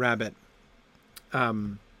the white rabbit,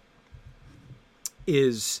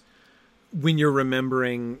 is when you're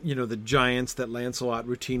remembering, the giants that Lancelot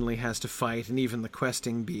routinely has to fight, and even the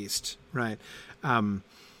questing beast, right?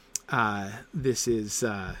 This is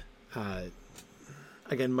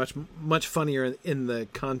again much funnier in the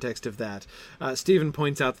context of that. Stephen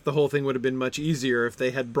points out that the whole thing would have been much easier if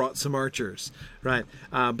they had brought some archers, right?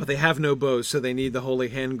 But they have no bows, so they need the holy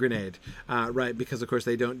hand grenade, right? Because of course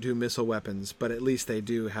they don't do missile weapons, but at least they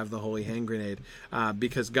do have the holy hand grenade,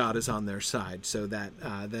 because God is on their side. So that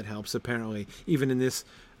helps. Apparently, even in this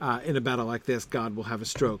in a battle like this, God will have a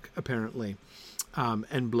stroke apparently,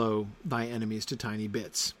 and blow thy enemies to tiny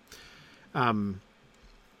bits.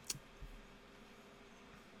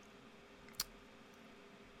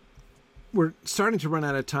 We're starting to run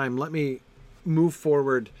out of time. Let me move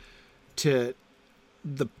forward to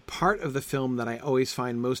the part of the film that I always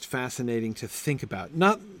find most fascinating to think about.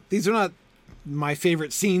 These are not my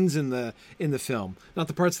favorite scenes in the film. Not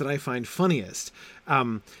the parts that I find funniest,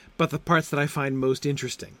 but the parts that I find most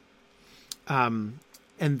interesting. And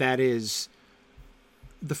that is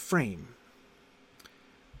the frame.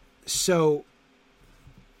 So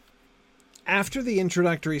after the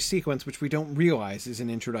introductory sequence, which we don't realize is an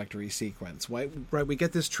introductory sequence, right? We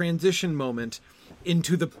get this transition moment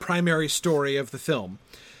into the primary story of the film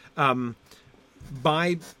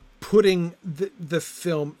by putting the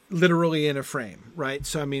film literally in a frame, right?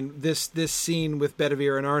 So, I mean, this scene with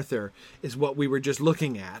Bedivere and Arthur is what we were just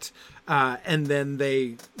looking at. And then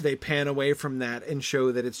they pan away from that and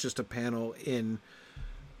show that it's just a panel in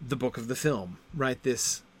the book of the film, right?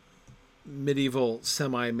 This medieval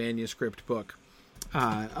semi-manuscript book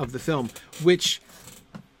of the film, which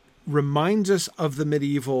reminds us of the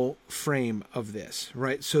medieval frame of this,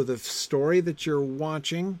 right? So the story that you're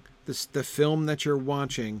watching, the film that you're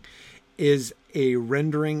watching, is a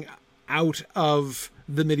rendering out of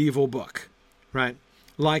the medieval book, right?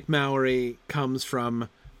 Like Mallory comes from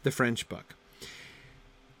the French book.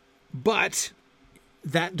 But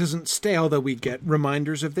that doesn't stay, although we get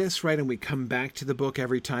reminders of this, right? And we come back to the book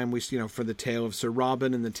every time we, for the tale of Sir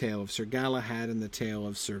Robin and the tale of Sir Galahad and the tale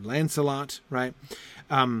of Sir Lancelot, right?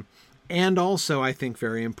 And also, I think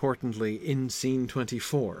very importantly, in scene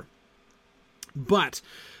 24. But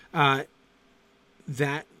that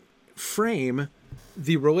frame,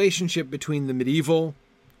 the relationship between the medieval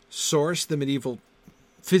source, the medieval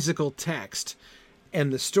physical text,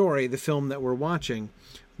 and the story, the film that we're watching,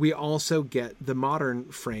 we also get the modern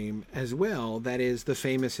frame as well. That is the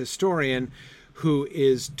famous historian who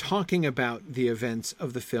is talking about the events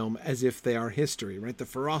of the film as if they are history, right? The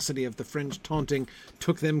ferocity of the French taunting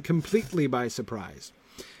took them completely by surprise.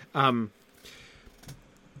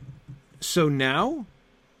 So now,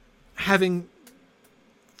 having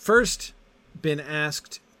first been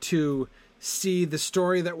asked to see the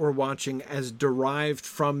story that we're watching as derived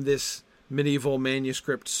from this medieval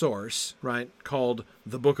manuscript source, right, called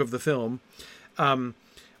the Book of the Film,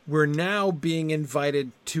 we're now being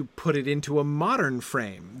invited to put it into a modern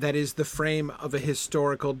frame. That is the frame of a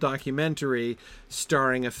historical documentary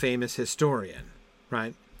starring a famous historian,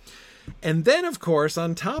 right? And then, of course,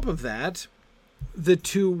 on top of that, the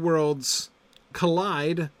two worlds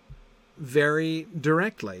collide very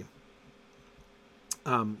directly.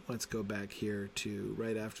 Let's go back here to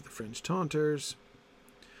right after the French taunters,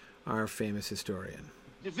 our famous historian.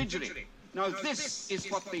 Individually. Now this is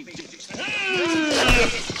what they did.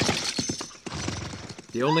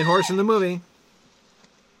 The only horse in the movie.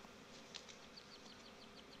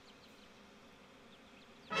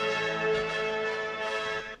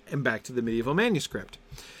 And back to the medieval manuscript.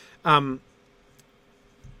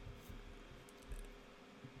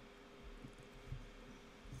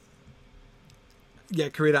 Yeah,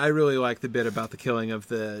 Karita, I really like the bit about the killing of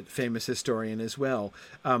the famous historian as well.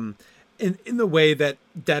 In the way that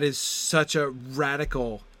is such a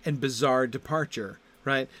radical and bizarre departure,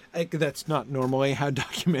 right? That's not normally how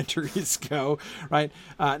documentaries go, right?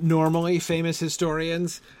 Normally, famous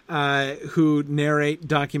historians who narrate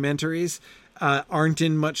documentaries aren't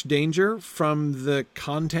in much danger from the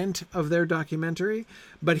content of their documentary.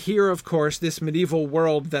 But here, of course, this medieval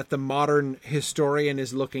world that the modern historian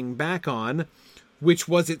is looking back on, which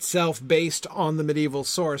was itself based on the medieval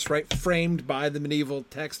source, right, framed by the medieval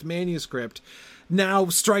text manuscript, now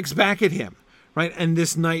strikes back at him, right? And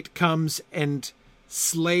this knight comes and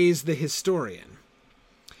slays the historian.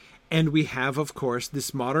 And we have, of course,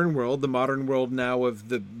 this modern world, the modern world now of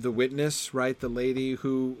the witness, right, the lady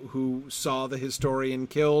who saw the historian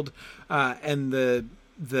killed, and the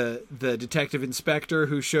detective inspector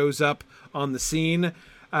who shows up on the scene,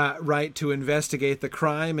 right, to investigate the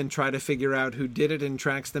crime and try to figure out who did it and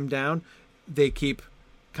tracks them down. They keep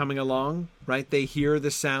coming along, right? They hear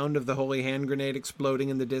the sound of the holy hand grenade exploding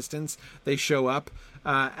in the distance. They show up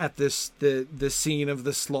at the scene of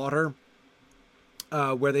the slaughter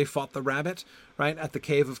where they fought the rabbit, right, at the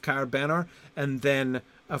cave of Caer Banner. And then,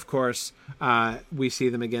 of course, we see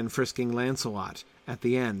them again frisking Lancelot at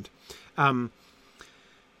the end.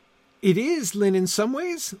 It is, Lynn, in some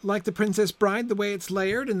ways, like The Princess Bride, the way it's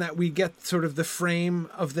layered, in that we get sort of the frame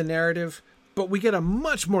of the narrative, but we get a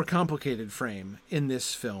much more complicated frame in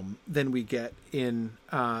this film than we get in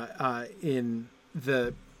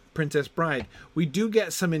The Princess Bride. We do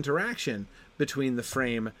get some interaction between the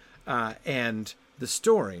frame and the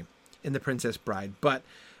story in The Princess Bride, but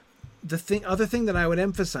the other thing that I would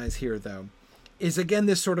emphasize here, though, is, again,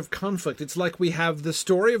 this sort of conflict. It's like we have the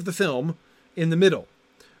story of the film in the middle,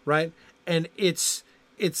 right? And it's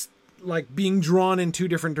like being drawn in two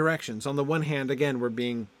different directions. On the one hand, again, we're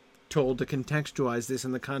being told to contextualize this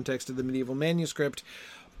in the context of the medieval manuscript,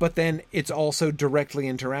 but then it's also directly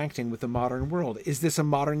interacting with the modern world. Is this a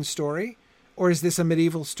modern story, or is this a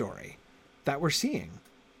medieval story that we're seeing,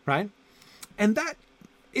 right? And that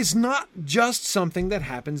is not just something that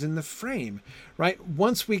happens in the frame, right?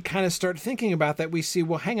 Once we kind of start thinking about that, we see,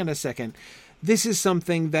 well, hang on a second. This is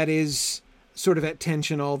something that is sort of at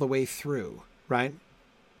tension all the way through, right?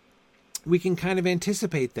 We can kind of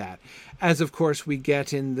anticipate that, as of course we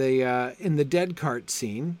get in the dead cart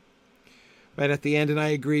scene, right at the end. And I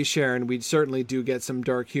agree, Sharon, we certainly do get some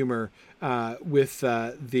dark humor with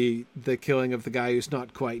the killing of the guy who's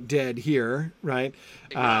not quite dead here, right?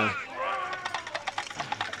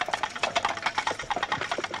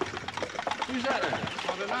 Who's that then?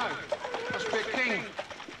 I don't know. Must be a king.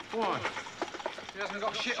 Why? He hasn't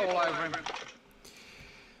got shit all over him.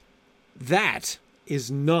 That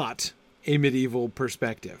is not a medieval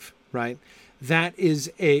perspective, right? That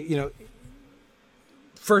is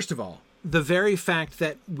first of all, the very fact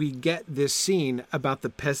that we get this scene about the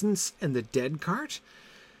peasants and the dead cart,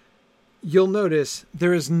 you'll notice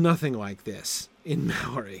there is nothing like this in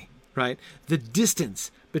Maori, right? The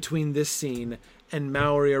distance between this scene and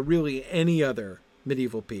Maori or really any other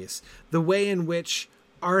medieval piece, the way in which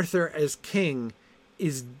Arthur as king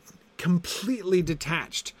is completely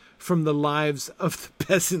detached from the lives of the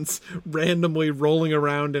peasants randomly rolling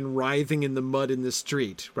around and writhing in the mud in the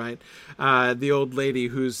street, right? The old lady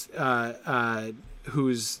who's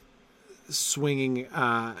swinging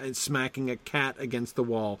and smacking a cat against the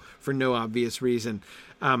wall for no obvious reason.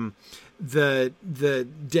 The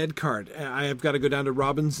dead cart. I've got to go down to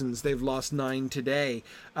Robinson's. They've lost 9 today.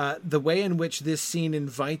 The way in which this scene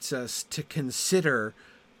invites us to consider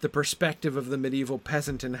the perspective of the medieval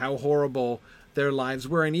peasant and how horrible their lives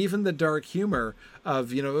were, and even the dark humor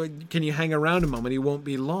of, can you hang around a moment? He won't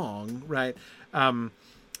be long, right? I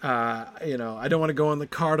don't want to go on the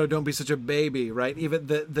cart, or don't be such a baby, right? Even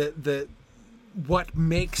the what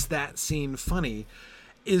makes that scene funny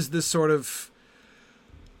is the sort of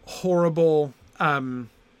horrible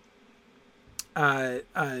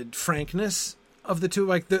frankness of the two,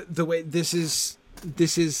 like the way this is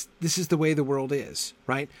the way the world is,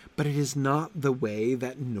 right? But it is not the way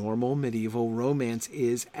that normal medieval romance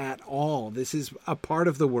is at all. This is a part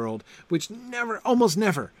of the world which almost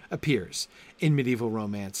never appears in medieval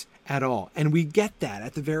romance at all. And we get that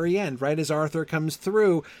at the very end, right? As Arthur comes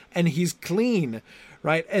through and he's clean,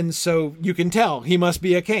 right? And so you can tell he must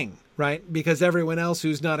be a king, right? Because everyone else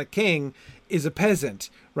who's not a king is a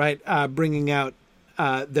peasant, right? Bringing out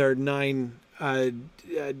their 9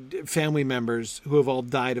 family members who have all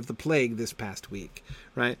died of the plague this past week,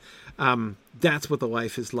 right? That's what the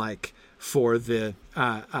life is like for the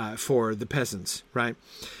peasants, right?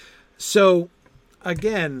 So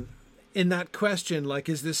again, in that question, like,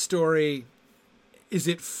 is this story, is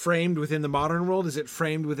it framed within the modern world? Is it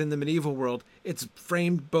framed within the medieval world? It's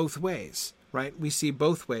framed both ways, right? We see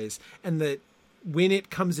both ways. And that when it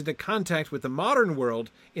comes into contact with the modern world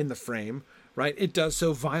in the frame, right, it does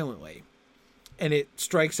so violently. And it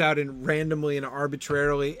strikes out and randomly and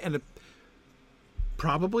arbitrarily and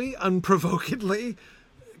probably unprovokedly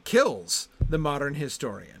kills the modern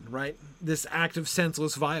historian, right? This act of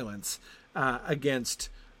senseless violence against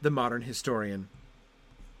the modern historian.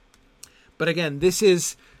 But again, this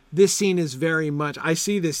scene is very much, I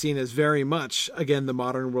see this scene as very much, again, the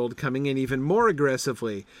modern world coming in. Even more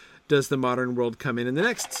aggressively does the modern world come in the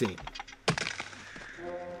next scene.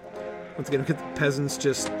 Once again, look at the peasants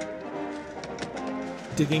just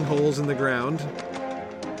digging holes in the ground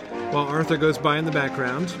while Arthur goes by in the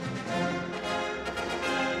background.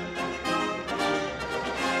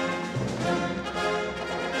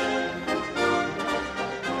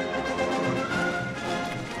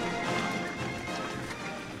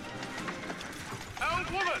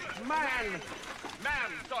 Old woman!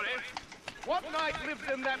 Man, sorry. What knight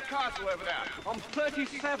lived in that castle over there? I'm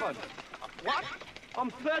 37. What? I'm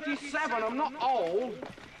 37. I'm not old.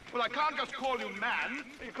 Well, I can't just call you man.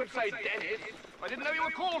 You could say Dennis. I didn't know you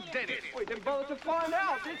were called Dennis. Well, you didn't bother to find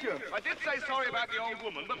out, did you? I did say sorry about the old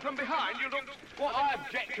woman, but from behind you looked... What I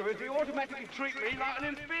object to is you automatically treat me like an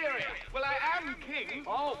inferior. Well, I am king.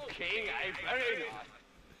 Oh, king, eh? Very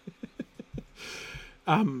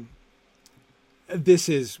nice. This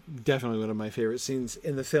is definitely one of my favorite scenes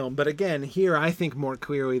in the film. But again, here, I think more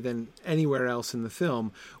clearly than anywhere else in the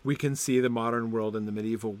film, we can see the modern world and the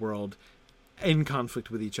medieval world in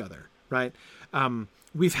conflict with each other, right?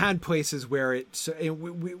 We've had places where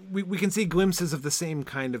we can see glimpses of the same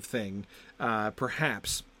kind of thing,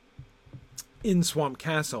 perhaps in Swamp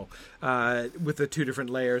Castle, with the 2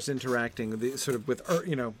 different layers interacting, the sort of with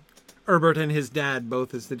Herbert and his dad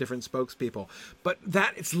both as the different spokespeople. But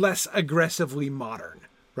that it's less aggressively modern,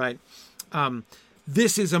 right?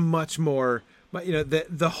 This is a much more,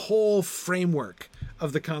 the whole framework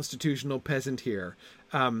of the constitutional peasant here,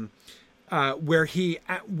 where he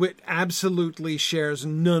absolutely shares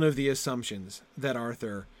none of the assumptions that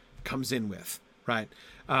Arthur comes in with, right?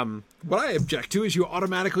 What I object to is you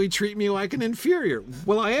automatically treat me like an inferior.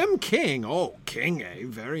 Well, I am king. Oh, king, eh?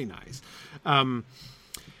 Very nice.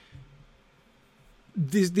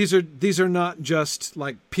 These are not just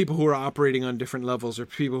like people who are operating on different levels, or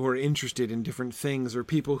people who are interested in different things, or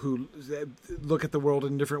people who look at the world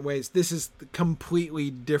in different ways. This is completely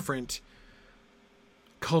different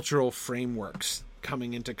cultural frameworks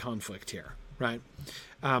coming into conflict here, right?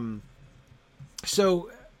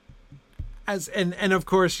 So, and of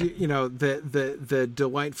course, the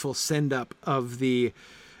delightful send up of the,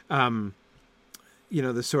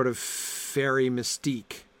 the sort of fairy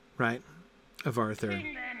mystique, right, of Arthur.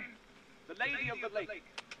 The Lady of the Lake,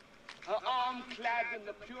 her arm clad in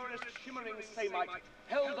the purest shimmering samite,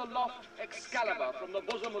 held aloft Excalibur from the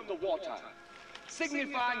bosom of the water,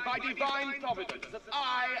 signifying by divine providence that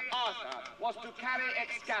I, Arthur, was to carry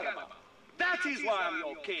Excalibur. That is why I'm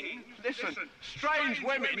your king. Listen, strange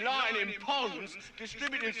women lying in ponds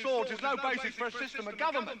distributing swords is no basis for a system of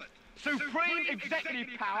government. Supreme executive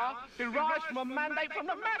power derives from a mandate from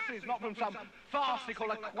the masses, not from some farcical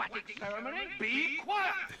aquatic ceremony. Be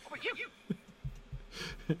quiet.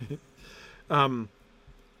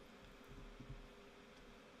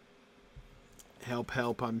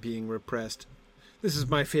 Help, I'm being repressed. This is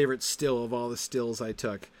my favorite still of all the stills I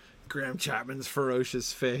took. Graham Chapman's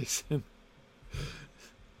ferocious face.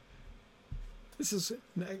 This is,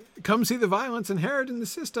 come see the violence inherent in the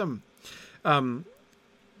system.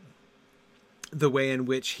 The way in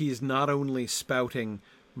which he's not only spouting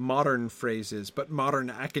modern phrases, but modern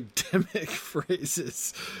academic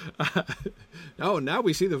phrases. Now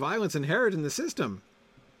we see the violence inherent in the system.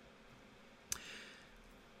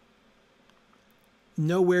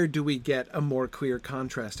 Nowhere do we get a more clear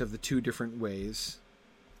contrast of the two different ways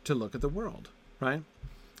to look at the world, right?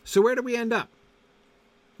 So where do we end up?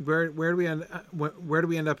 Where do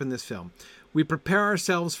we end up in this film? We prepare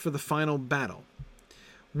ourselves for the final battle,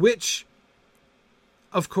 which,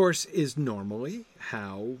 of course, is normally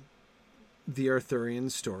how the Arthurian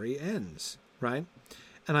story ends, right?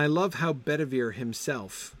 And I love how Bedivere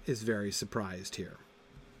himself is very surprised here.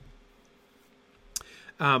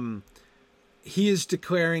 Arthur's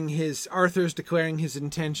declaring his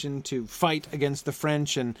intention to fight against the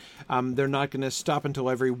French, and they're not going to stop until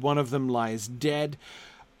every one of them lies dead.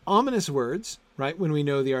 Ominous words, right, when we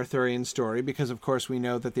know the Arthurian story, because of course we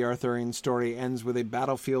know that the Arthurian story ends with a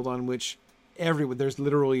battlefield on which there's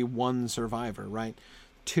literally one survivor, right?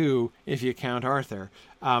 Two, if you count Arthur.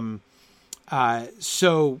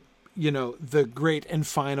 So, the great and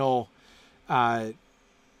final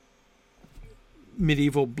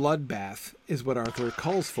medieval bloodbath is what Arthur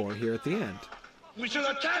calls for here at the end. We shall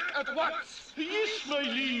attack at once. Yes, my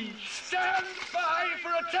liege. Stand by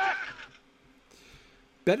for attack.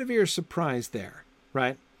 Bedivere's surprised there,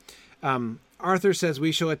 right? Arthur says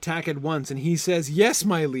we shall attack at once, and he says, yes,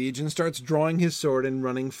 my liege, and starts drawing his sword and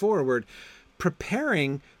running forward,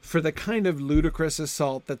 preparing for the kind of ludicrous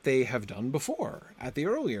assault that they have done before at the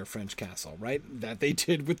earlier French castle, right? That they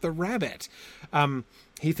did with the rabbit.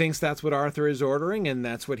 He thinks that's what Arthur is ordering, and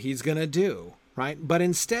that's what he's going to do, right? But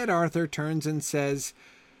instead, Arthur turns and says,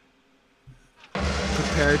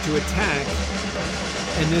 prepare to attack,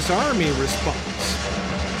 and this army responds.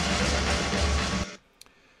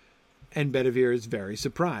 And Bedivere is very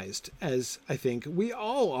surprised, as I think we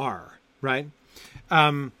all are, right?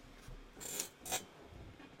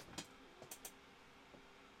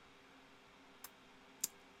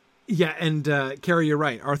 Yeah, and Carrie, you're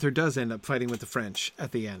right. Arthur does end up fighting with the French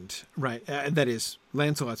at the end, right? That is,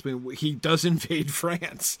 Lancelot's. He does invade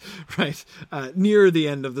France, right? Near the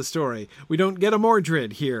end of the story. We don't get a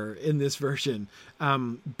Mordred here in this version,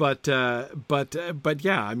 but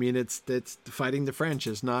yeah, I mean, it's fighting the French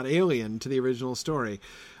is not alien to the original story.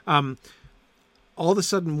 All of a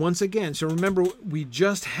sudden, once again, so remember, we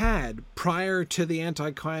just had, prior to the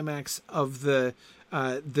anticlimax of the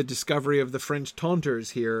discovery of the French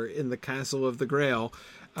taunters here in the Castle of the Grail.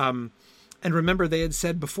 And remember, they had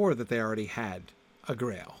said before that they already had a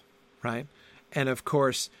Grail, right? And of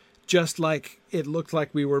course, just like it looked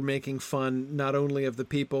like we were making fun not only of the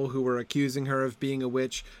people who were accusing her of being a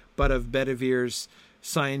witch, but of Bedivere's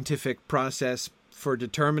scientific process for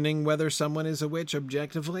determining whether someone is a witch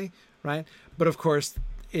objectively, right? But of course,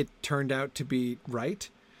 it turned out to be right.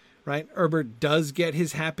 right? Herbert does get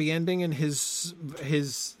his happy ending and his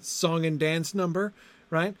song and dance number,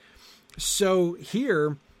 right? So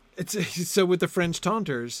here, so with the French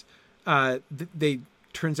Taunters, they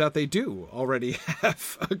turns out they do already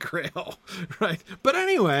have a grail, right? But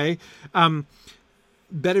anyway,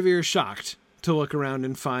 Bedivere is shocked to look around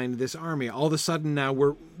and find this army. All of a sudden now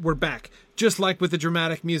we're back. Just like with the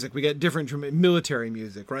dramatic music, we get different military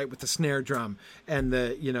music, right? With the snare drum and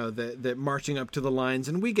the marching up to the lines,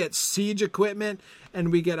 and we get siege equipment,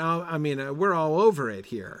 and we get we're all over it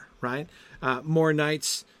here, right? More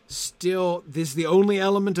knights. Still, this is the only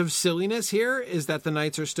element of silliness here is that the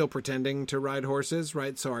knights are still pretending to ride horses,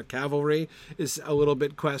 right? So our cavalry is a little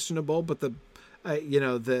bit questionable, but the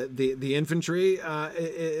infantry,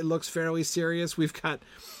 it looks fairly serious. We've got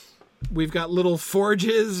little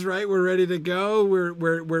forges, right? We're ready to go.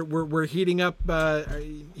 We're heating up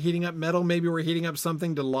metal. Maybe we're heating up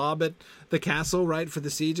something to lob at the castle, right? For the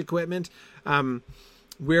siege equipment.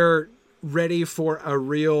 We're ready for a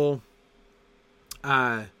real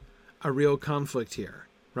conflict here,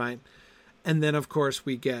 right? And then, of course,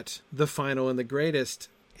 we get the final and the greatest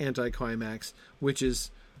anticlimax, which is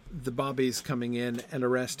the Bobbies coming in and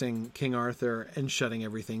arresting King Arthur and shutting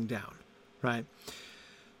everything down, right?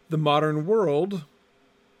 The modern world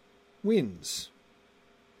wins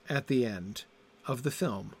at the end of the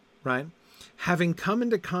film, right? Having come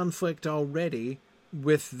into conflict already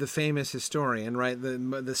with the famous historian, right?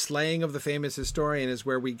 The slaying of the famous historian is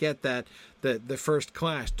where we get that the first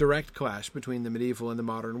direct clash between the medieval and the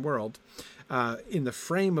modern world in the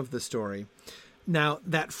frame of the story. Now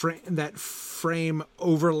that frame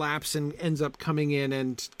overlaps and ends up coming in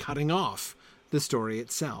and cutting off the story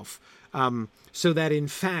itself, so that in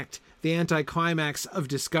fact the anticlimax of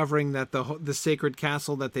discovering that the sacred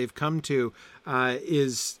castle that they've come to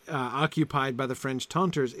is occupied by the French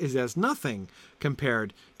Taunters is as nothing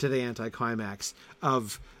compared to the anticlimax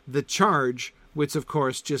of the charge, which of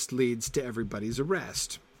course just leads to everybody's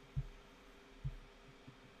arrest.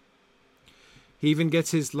 He even gets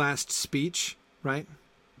his last speech, right?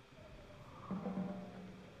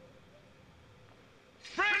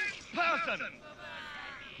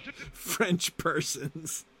 French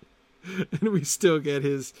persons. And we still get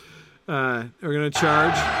his we're going to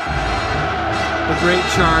charge the great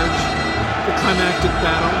charge, the climactic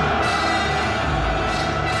battle.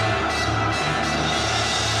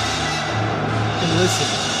 And listen,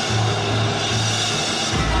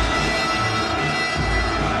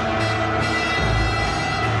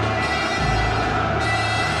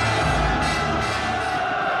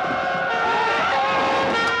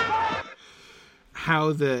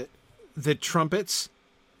 how the trumpets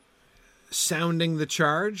sounding the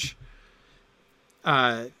charge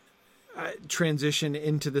transition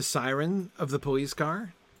into the siren of the police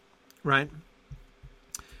car, right?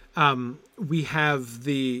 We have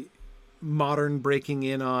the modern breaking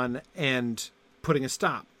in on and putting a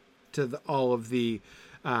stop to all of the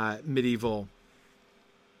medieval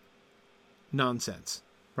nonsense,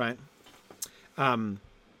 right? And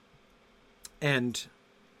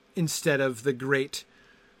instead of the great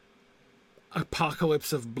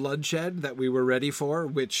apocalypse of bloodshed that we were ready for,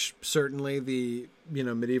 which certainly the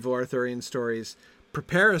medieval Arthurian stories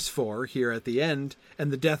prepare us for here at the end,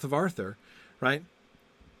 and the death of Arthur, right?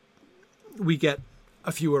 We get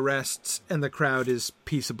a few arrests and the crowd is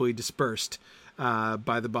peaceably dispersed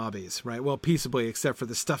by the Bobbies, right? Well, peaceably except for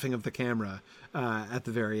the stuffing of the camera at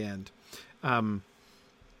the very end. I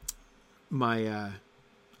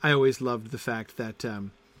always loved the fact that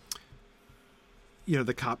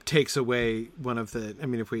the cop takes away one of the... I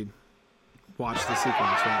mean, if we watch the sequence,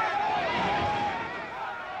 right?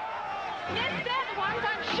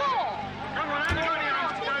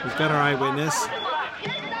 We've got our eyewitness.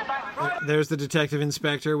 There's the detective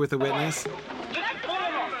inspector with the witness.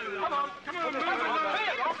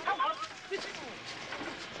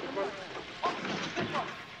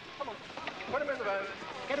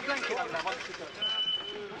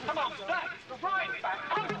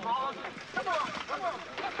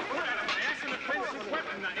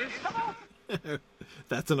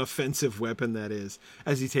 That's an offensive weapon, that is,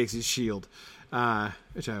 as he takes his shield,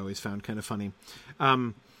 which I always found kind of funny.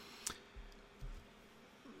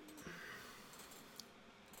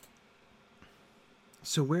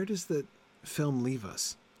 So where does the film leave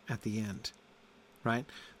us at the end, right?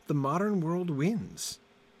 The modern world wins.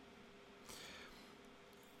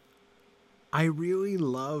 I really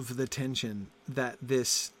love the tension that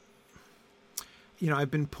this...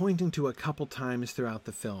 I've been pointing to a couple times throughout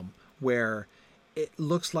the film where it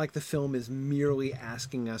looks like the film is merely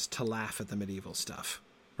asking us to laugh at the medieval stuff,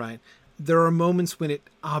 right? There are moments when it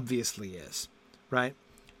obviously is, right?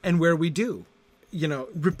 and where we do,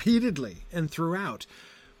 repeatedly and throughout.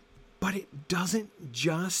 But it doesn't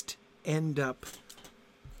just end up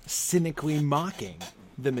cynically mocking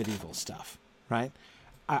the medieval stuff, right?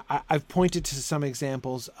 I've pointed to some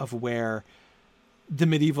examples of where the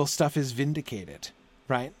medieval stuff is vindicated,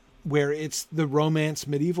 right? Where it's the romance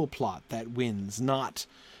medieval plot that wins, not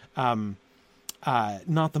the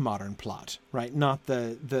modern plot, right? Not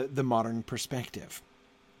the modern perspective.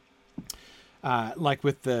 Like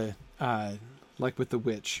with the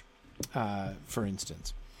witch, for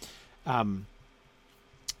instance.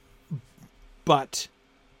 But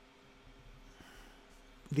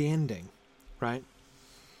the ending, right?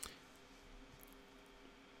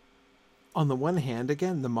 On the one hand,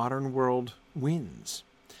 again, the modern world wins.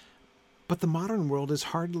 But the modern world is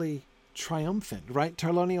hardly triumphant, right?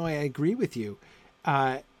 Tarlonio, I agree with you.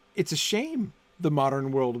 It's a shame the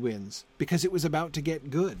modern world wins because it was about to get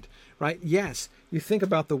good, right? Yes, you think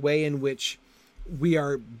about the way in which we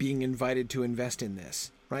are being invited to invest in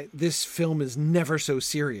this, right? This film is never so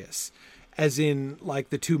serious as in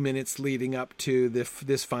like the 2 minutes leading up to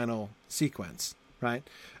this final sequence, right?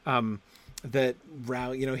 That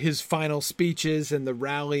his final speeches and the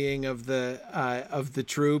rallying of the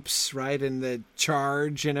troops, right, and the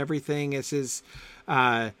charge and everything.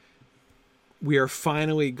 We are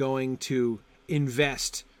finally going to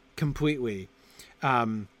invest completely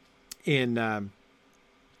in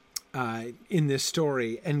this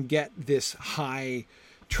story and get this high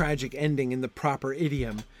tragic ending in the proper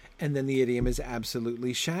idiom, and then the idiom is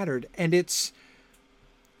absolutely shattered, and it's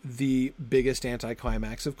the biggest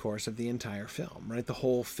anticlimax, of course, of the entire film, right? The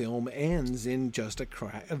whole film ends in just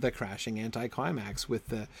the crashing anticlimax with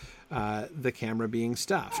the camera being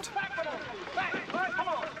stuffed. Come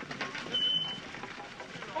on.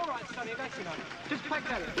 All right, Sonny, that's enough. Just pack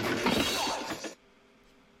that in.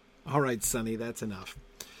 All right, Sonny, that's enough.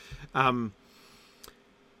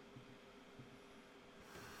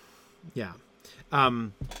 Yeah.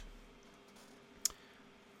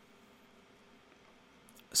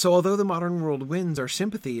 So although the modern world wins, our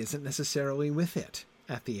sympathy isn't necessarily with it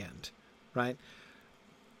at the end, right?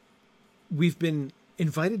 We've been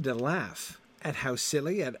invited to laugh at how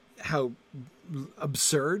silly, at how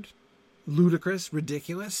absurd, ludicrous,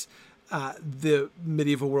 ridiculous the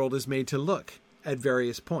medieval world is made to look at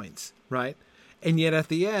various points, right? And yet at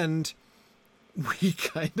the end, we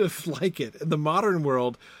kind of like it. The modern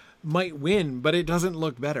world might win, but it doesn't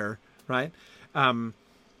look better, right? Even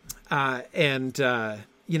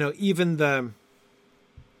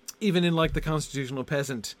in like the constitutional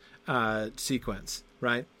peasant sequence,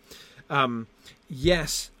 right?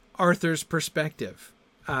 Yes, Arthur's perspective,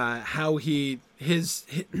 how his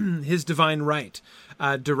divine right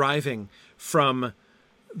deriving from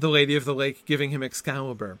the Lady of the Lake giving him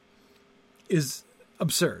Excalibur is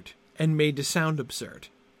absurd and made to sound absurd,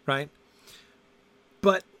 right?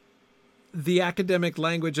 But the academic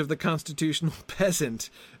language of the constitutional peasant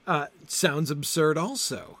sounds absurd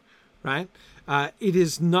also, right? It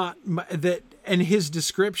is not that, and his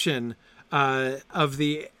description of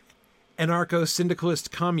the anarcho-syndicalist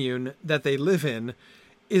commune that they live in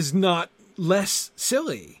is not less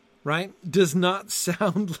silly, right? Does not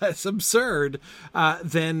sound less absurd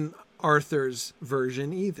than Arthur's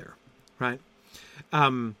version either, right?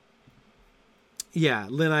 Yeah,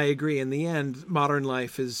 Lynn, I agree. In the end, modern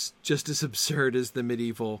life is just as absurd as the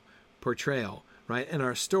medieval portrayal, right? And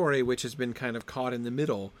our story, which has been kind of caught in the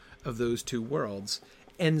middle of those two worlds,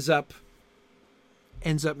 ends up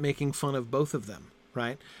making fun of both of them,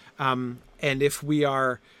 right? And if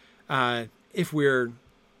we're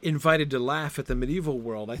invited to laugh at the medieval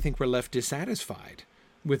world, I think we're left dissatisfied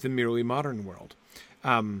with the merely modern world.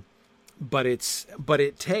 But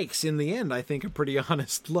it takes, in the end, I think, a pretty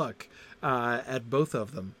honest look at both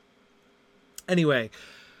of them. Anyway,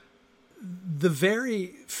 the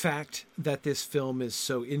very fact that this film is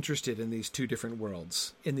so interested in these two different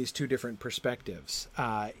worlds, in these two different perspectives,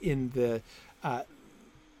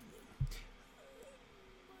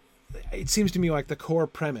 it seems to me like the core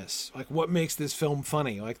premise, like what makes this film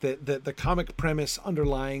funny, like the comic premise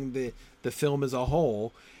underlying the film as a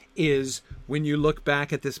whole, is when you look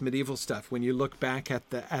back at this medieval stuff, when you look back at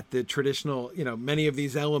the traditional, many of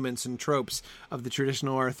these elements and tropes of the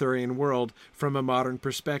traditional Arthurian world from a modern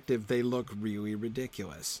perspective, they look really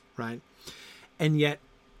ridiculous, right? And yet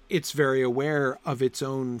it's very aware of its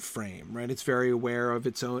own frame, right? It's very aware of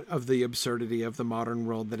the absurdity of the modern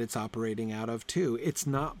world that it's operating out of too. It's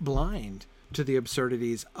not blind to the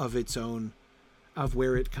absurdities of its own, of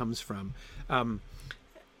where it comes from.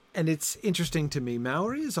 And it's interesting to me,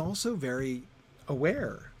 Maury is also very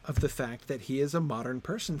aware of the fact that he is a modern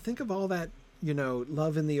person. Think of all that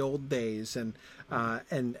love in the old days and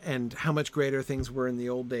how much greater things were in the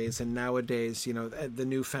old days, and nowadays, the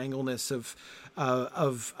newfangleness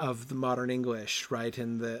of the modern English, right?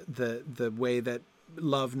 And the way that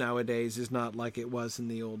love nowadays is not like it was in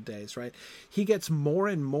the old days, right? He gets more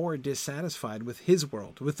and more dissatisfied with his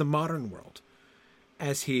world, with the modern world,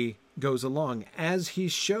 as he goes along, as he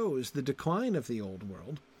shows the decline of the old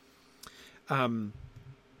world.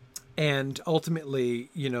 And ultimately,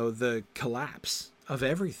 the collapse of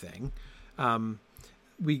everything.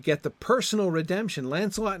 We get the personal redemption.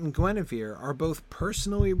 Lancelot and Guinevere are both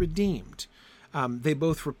personally redeemed. They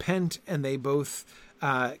both repent and they both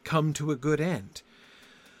come to a good end.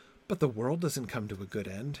 But the world doesn't come to a good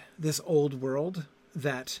end. This old world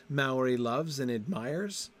that Mallory loves and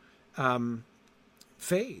admires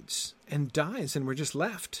fades and dies, and we're just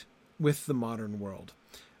left with the modern world,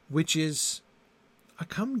 which is a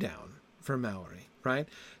come down for Mallory, right?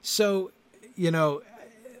 So,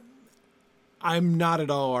 I'm not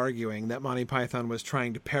at all arguing that Monty Python was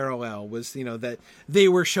trying to parallel, that they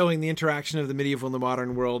were showing the interaction of the medieval and the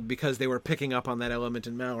modern world because they were picking up on that element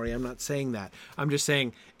in Mallory. I'm not saying that. I'm just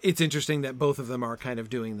saying it's interesting that both of them are kind of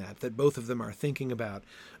doing that both of them are thinking about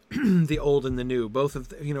the old and the new.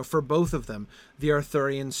 For both of them, the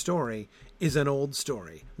Arthurian story is an old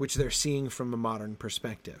story, which they're seeing from a modern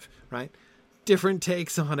perspective, right? Different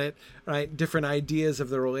takes on it, right? Different ideas of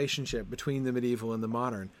the relationship between the medieval and the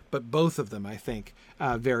modern, but both of them, I think,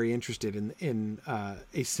 very interested in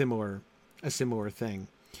a similar thing.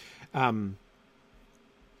 And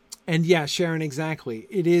yeah, Sharon, exactly.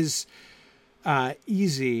 It is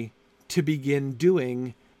easy to begin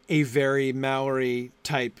doing a very Mallory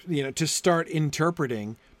type, to start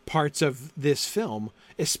interpreting parts of this film,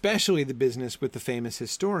 especially the business with the famous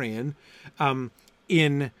historian,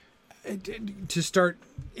 to start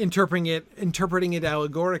interpreting it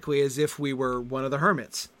allegorically as if we were one of the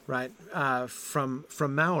hermits, right? From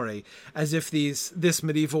Mallory, as if this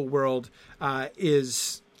medieval world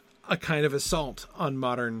is a kind of assault on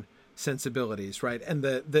modern sensibilities, right? And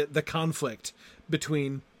the conflict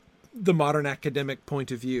between the modern academic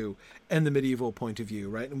point of view and the medieval point of view,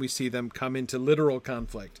 right? And we see them come into literal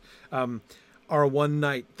conflict. Our one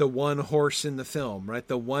knight, the one horse in the film, right?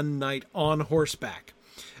 The one knight on horseback,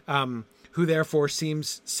 who therefore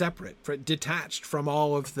seems separate, detached from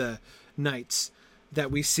all of the knights that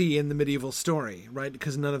we see in the medieval story, right?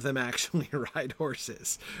 Because none of them actually ride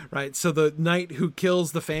horses, right? So the knight who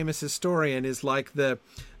kills the famous historian is like the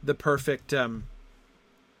perfect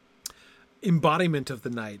embodiment of the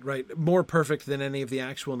knight, right? More perfect than any of the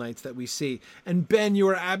actual knights that we see. And Ben, you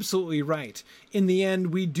are absolutely right. In the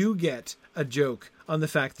end, we do get a joke on the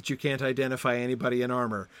fact that you can't identify anybody in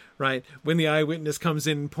armor, right? When the eyewitness comes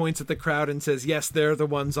in and points at the crowd and says, yes, they're the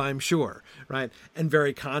ones, I'm sure, right? And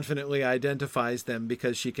very confidently identifies them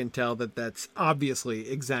because she can tell that that's obviously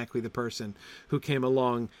exactly the person who came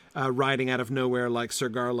along riding out of nowhere like Sir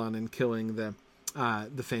Garlon and killing the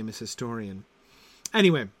famous historian.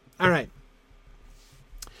 Anyway, all right.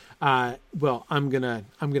 Well, I'm gonna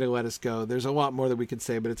let us go. There's a lot more that we could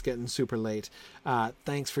say, but it's getting super late.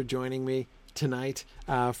 Thanks for joining me tonight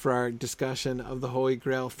for our discussion of the Holy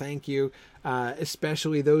Grail. Thank you,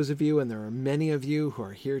 especially those of you, and there are many of you who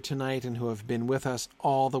are here tonight and who have been with us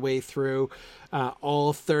all the way through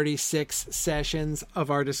all 36 sessions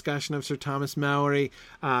of our discussion of Sir Thomas Malory.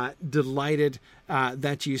 Delighted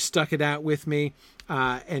that you stuck it out with me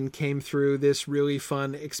and came through this really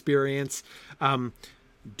fun experience.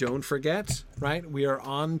 Don't forget, right? We are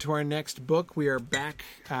on to our next book. We are back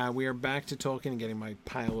to Tolkien, getting my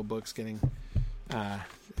pile of books,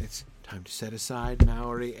 it's time to set aside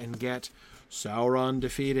Malory and get Sauron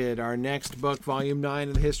Defeated. Our next book, Volume 9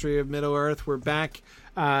 of the History of Middle-earth. We're back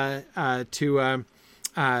to our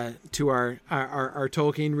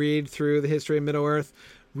Tolkien read through the History of Middle-earth.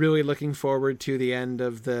 Really looking forward to the end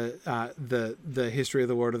of the history of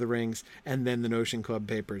the Lord of the Rings and then the Notion Club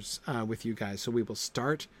papers with you guys. So we will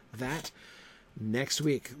start that next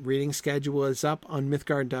week. Reading schedule is up on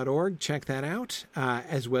mythgard.org. Check that out,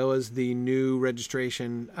 as well as the new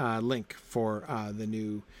registration link for the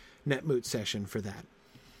new NetMoot session for that.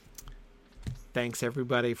 Thanks,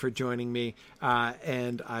 everybody, for joining me,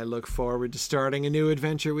 and I look forward to starting a new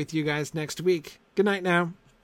adventure with you guys next week. Good night now.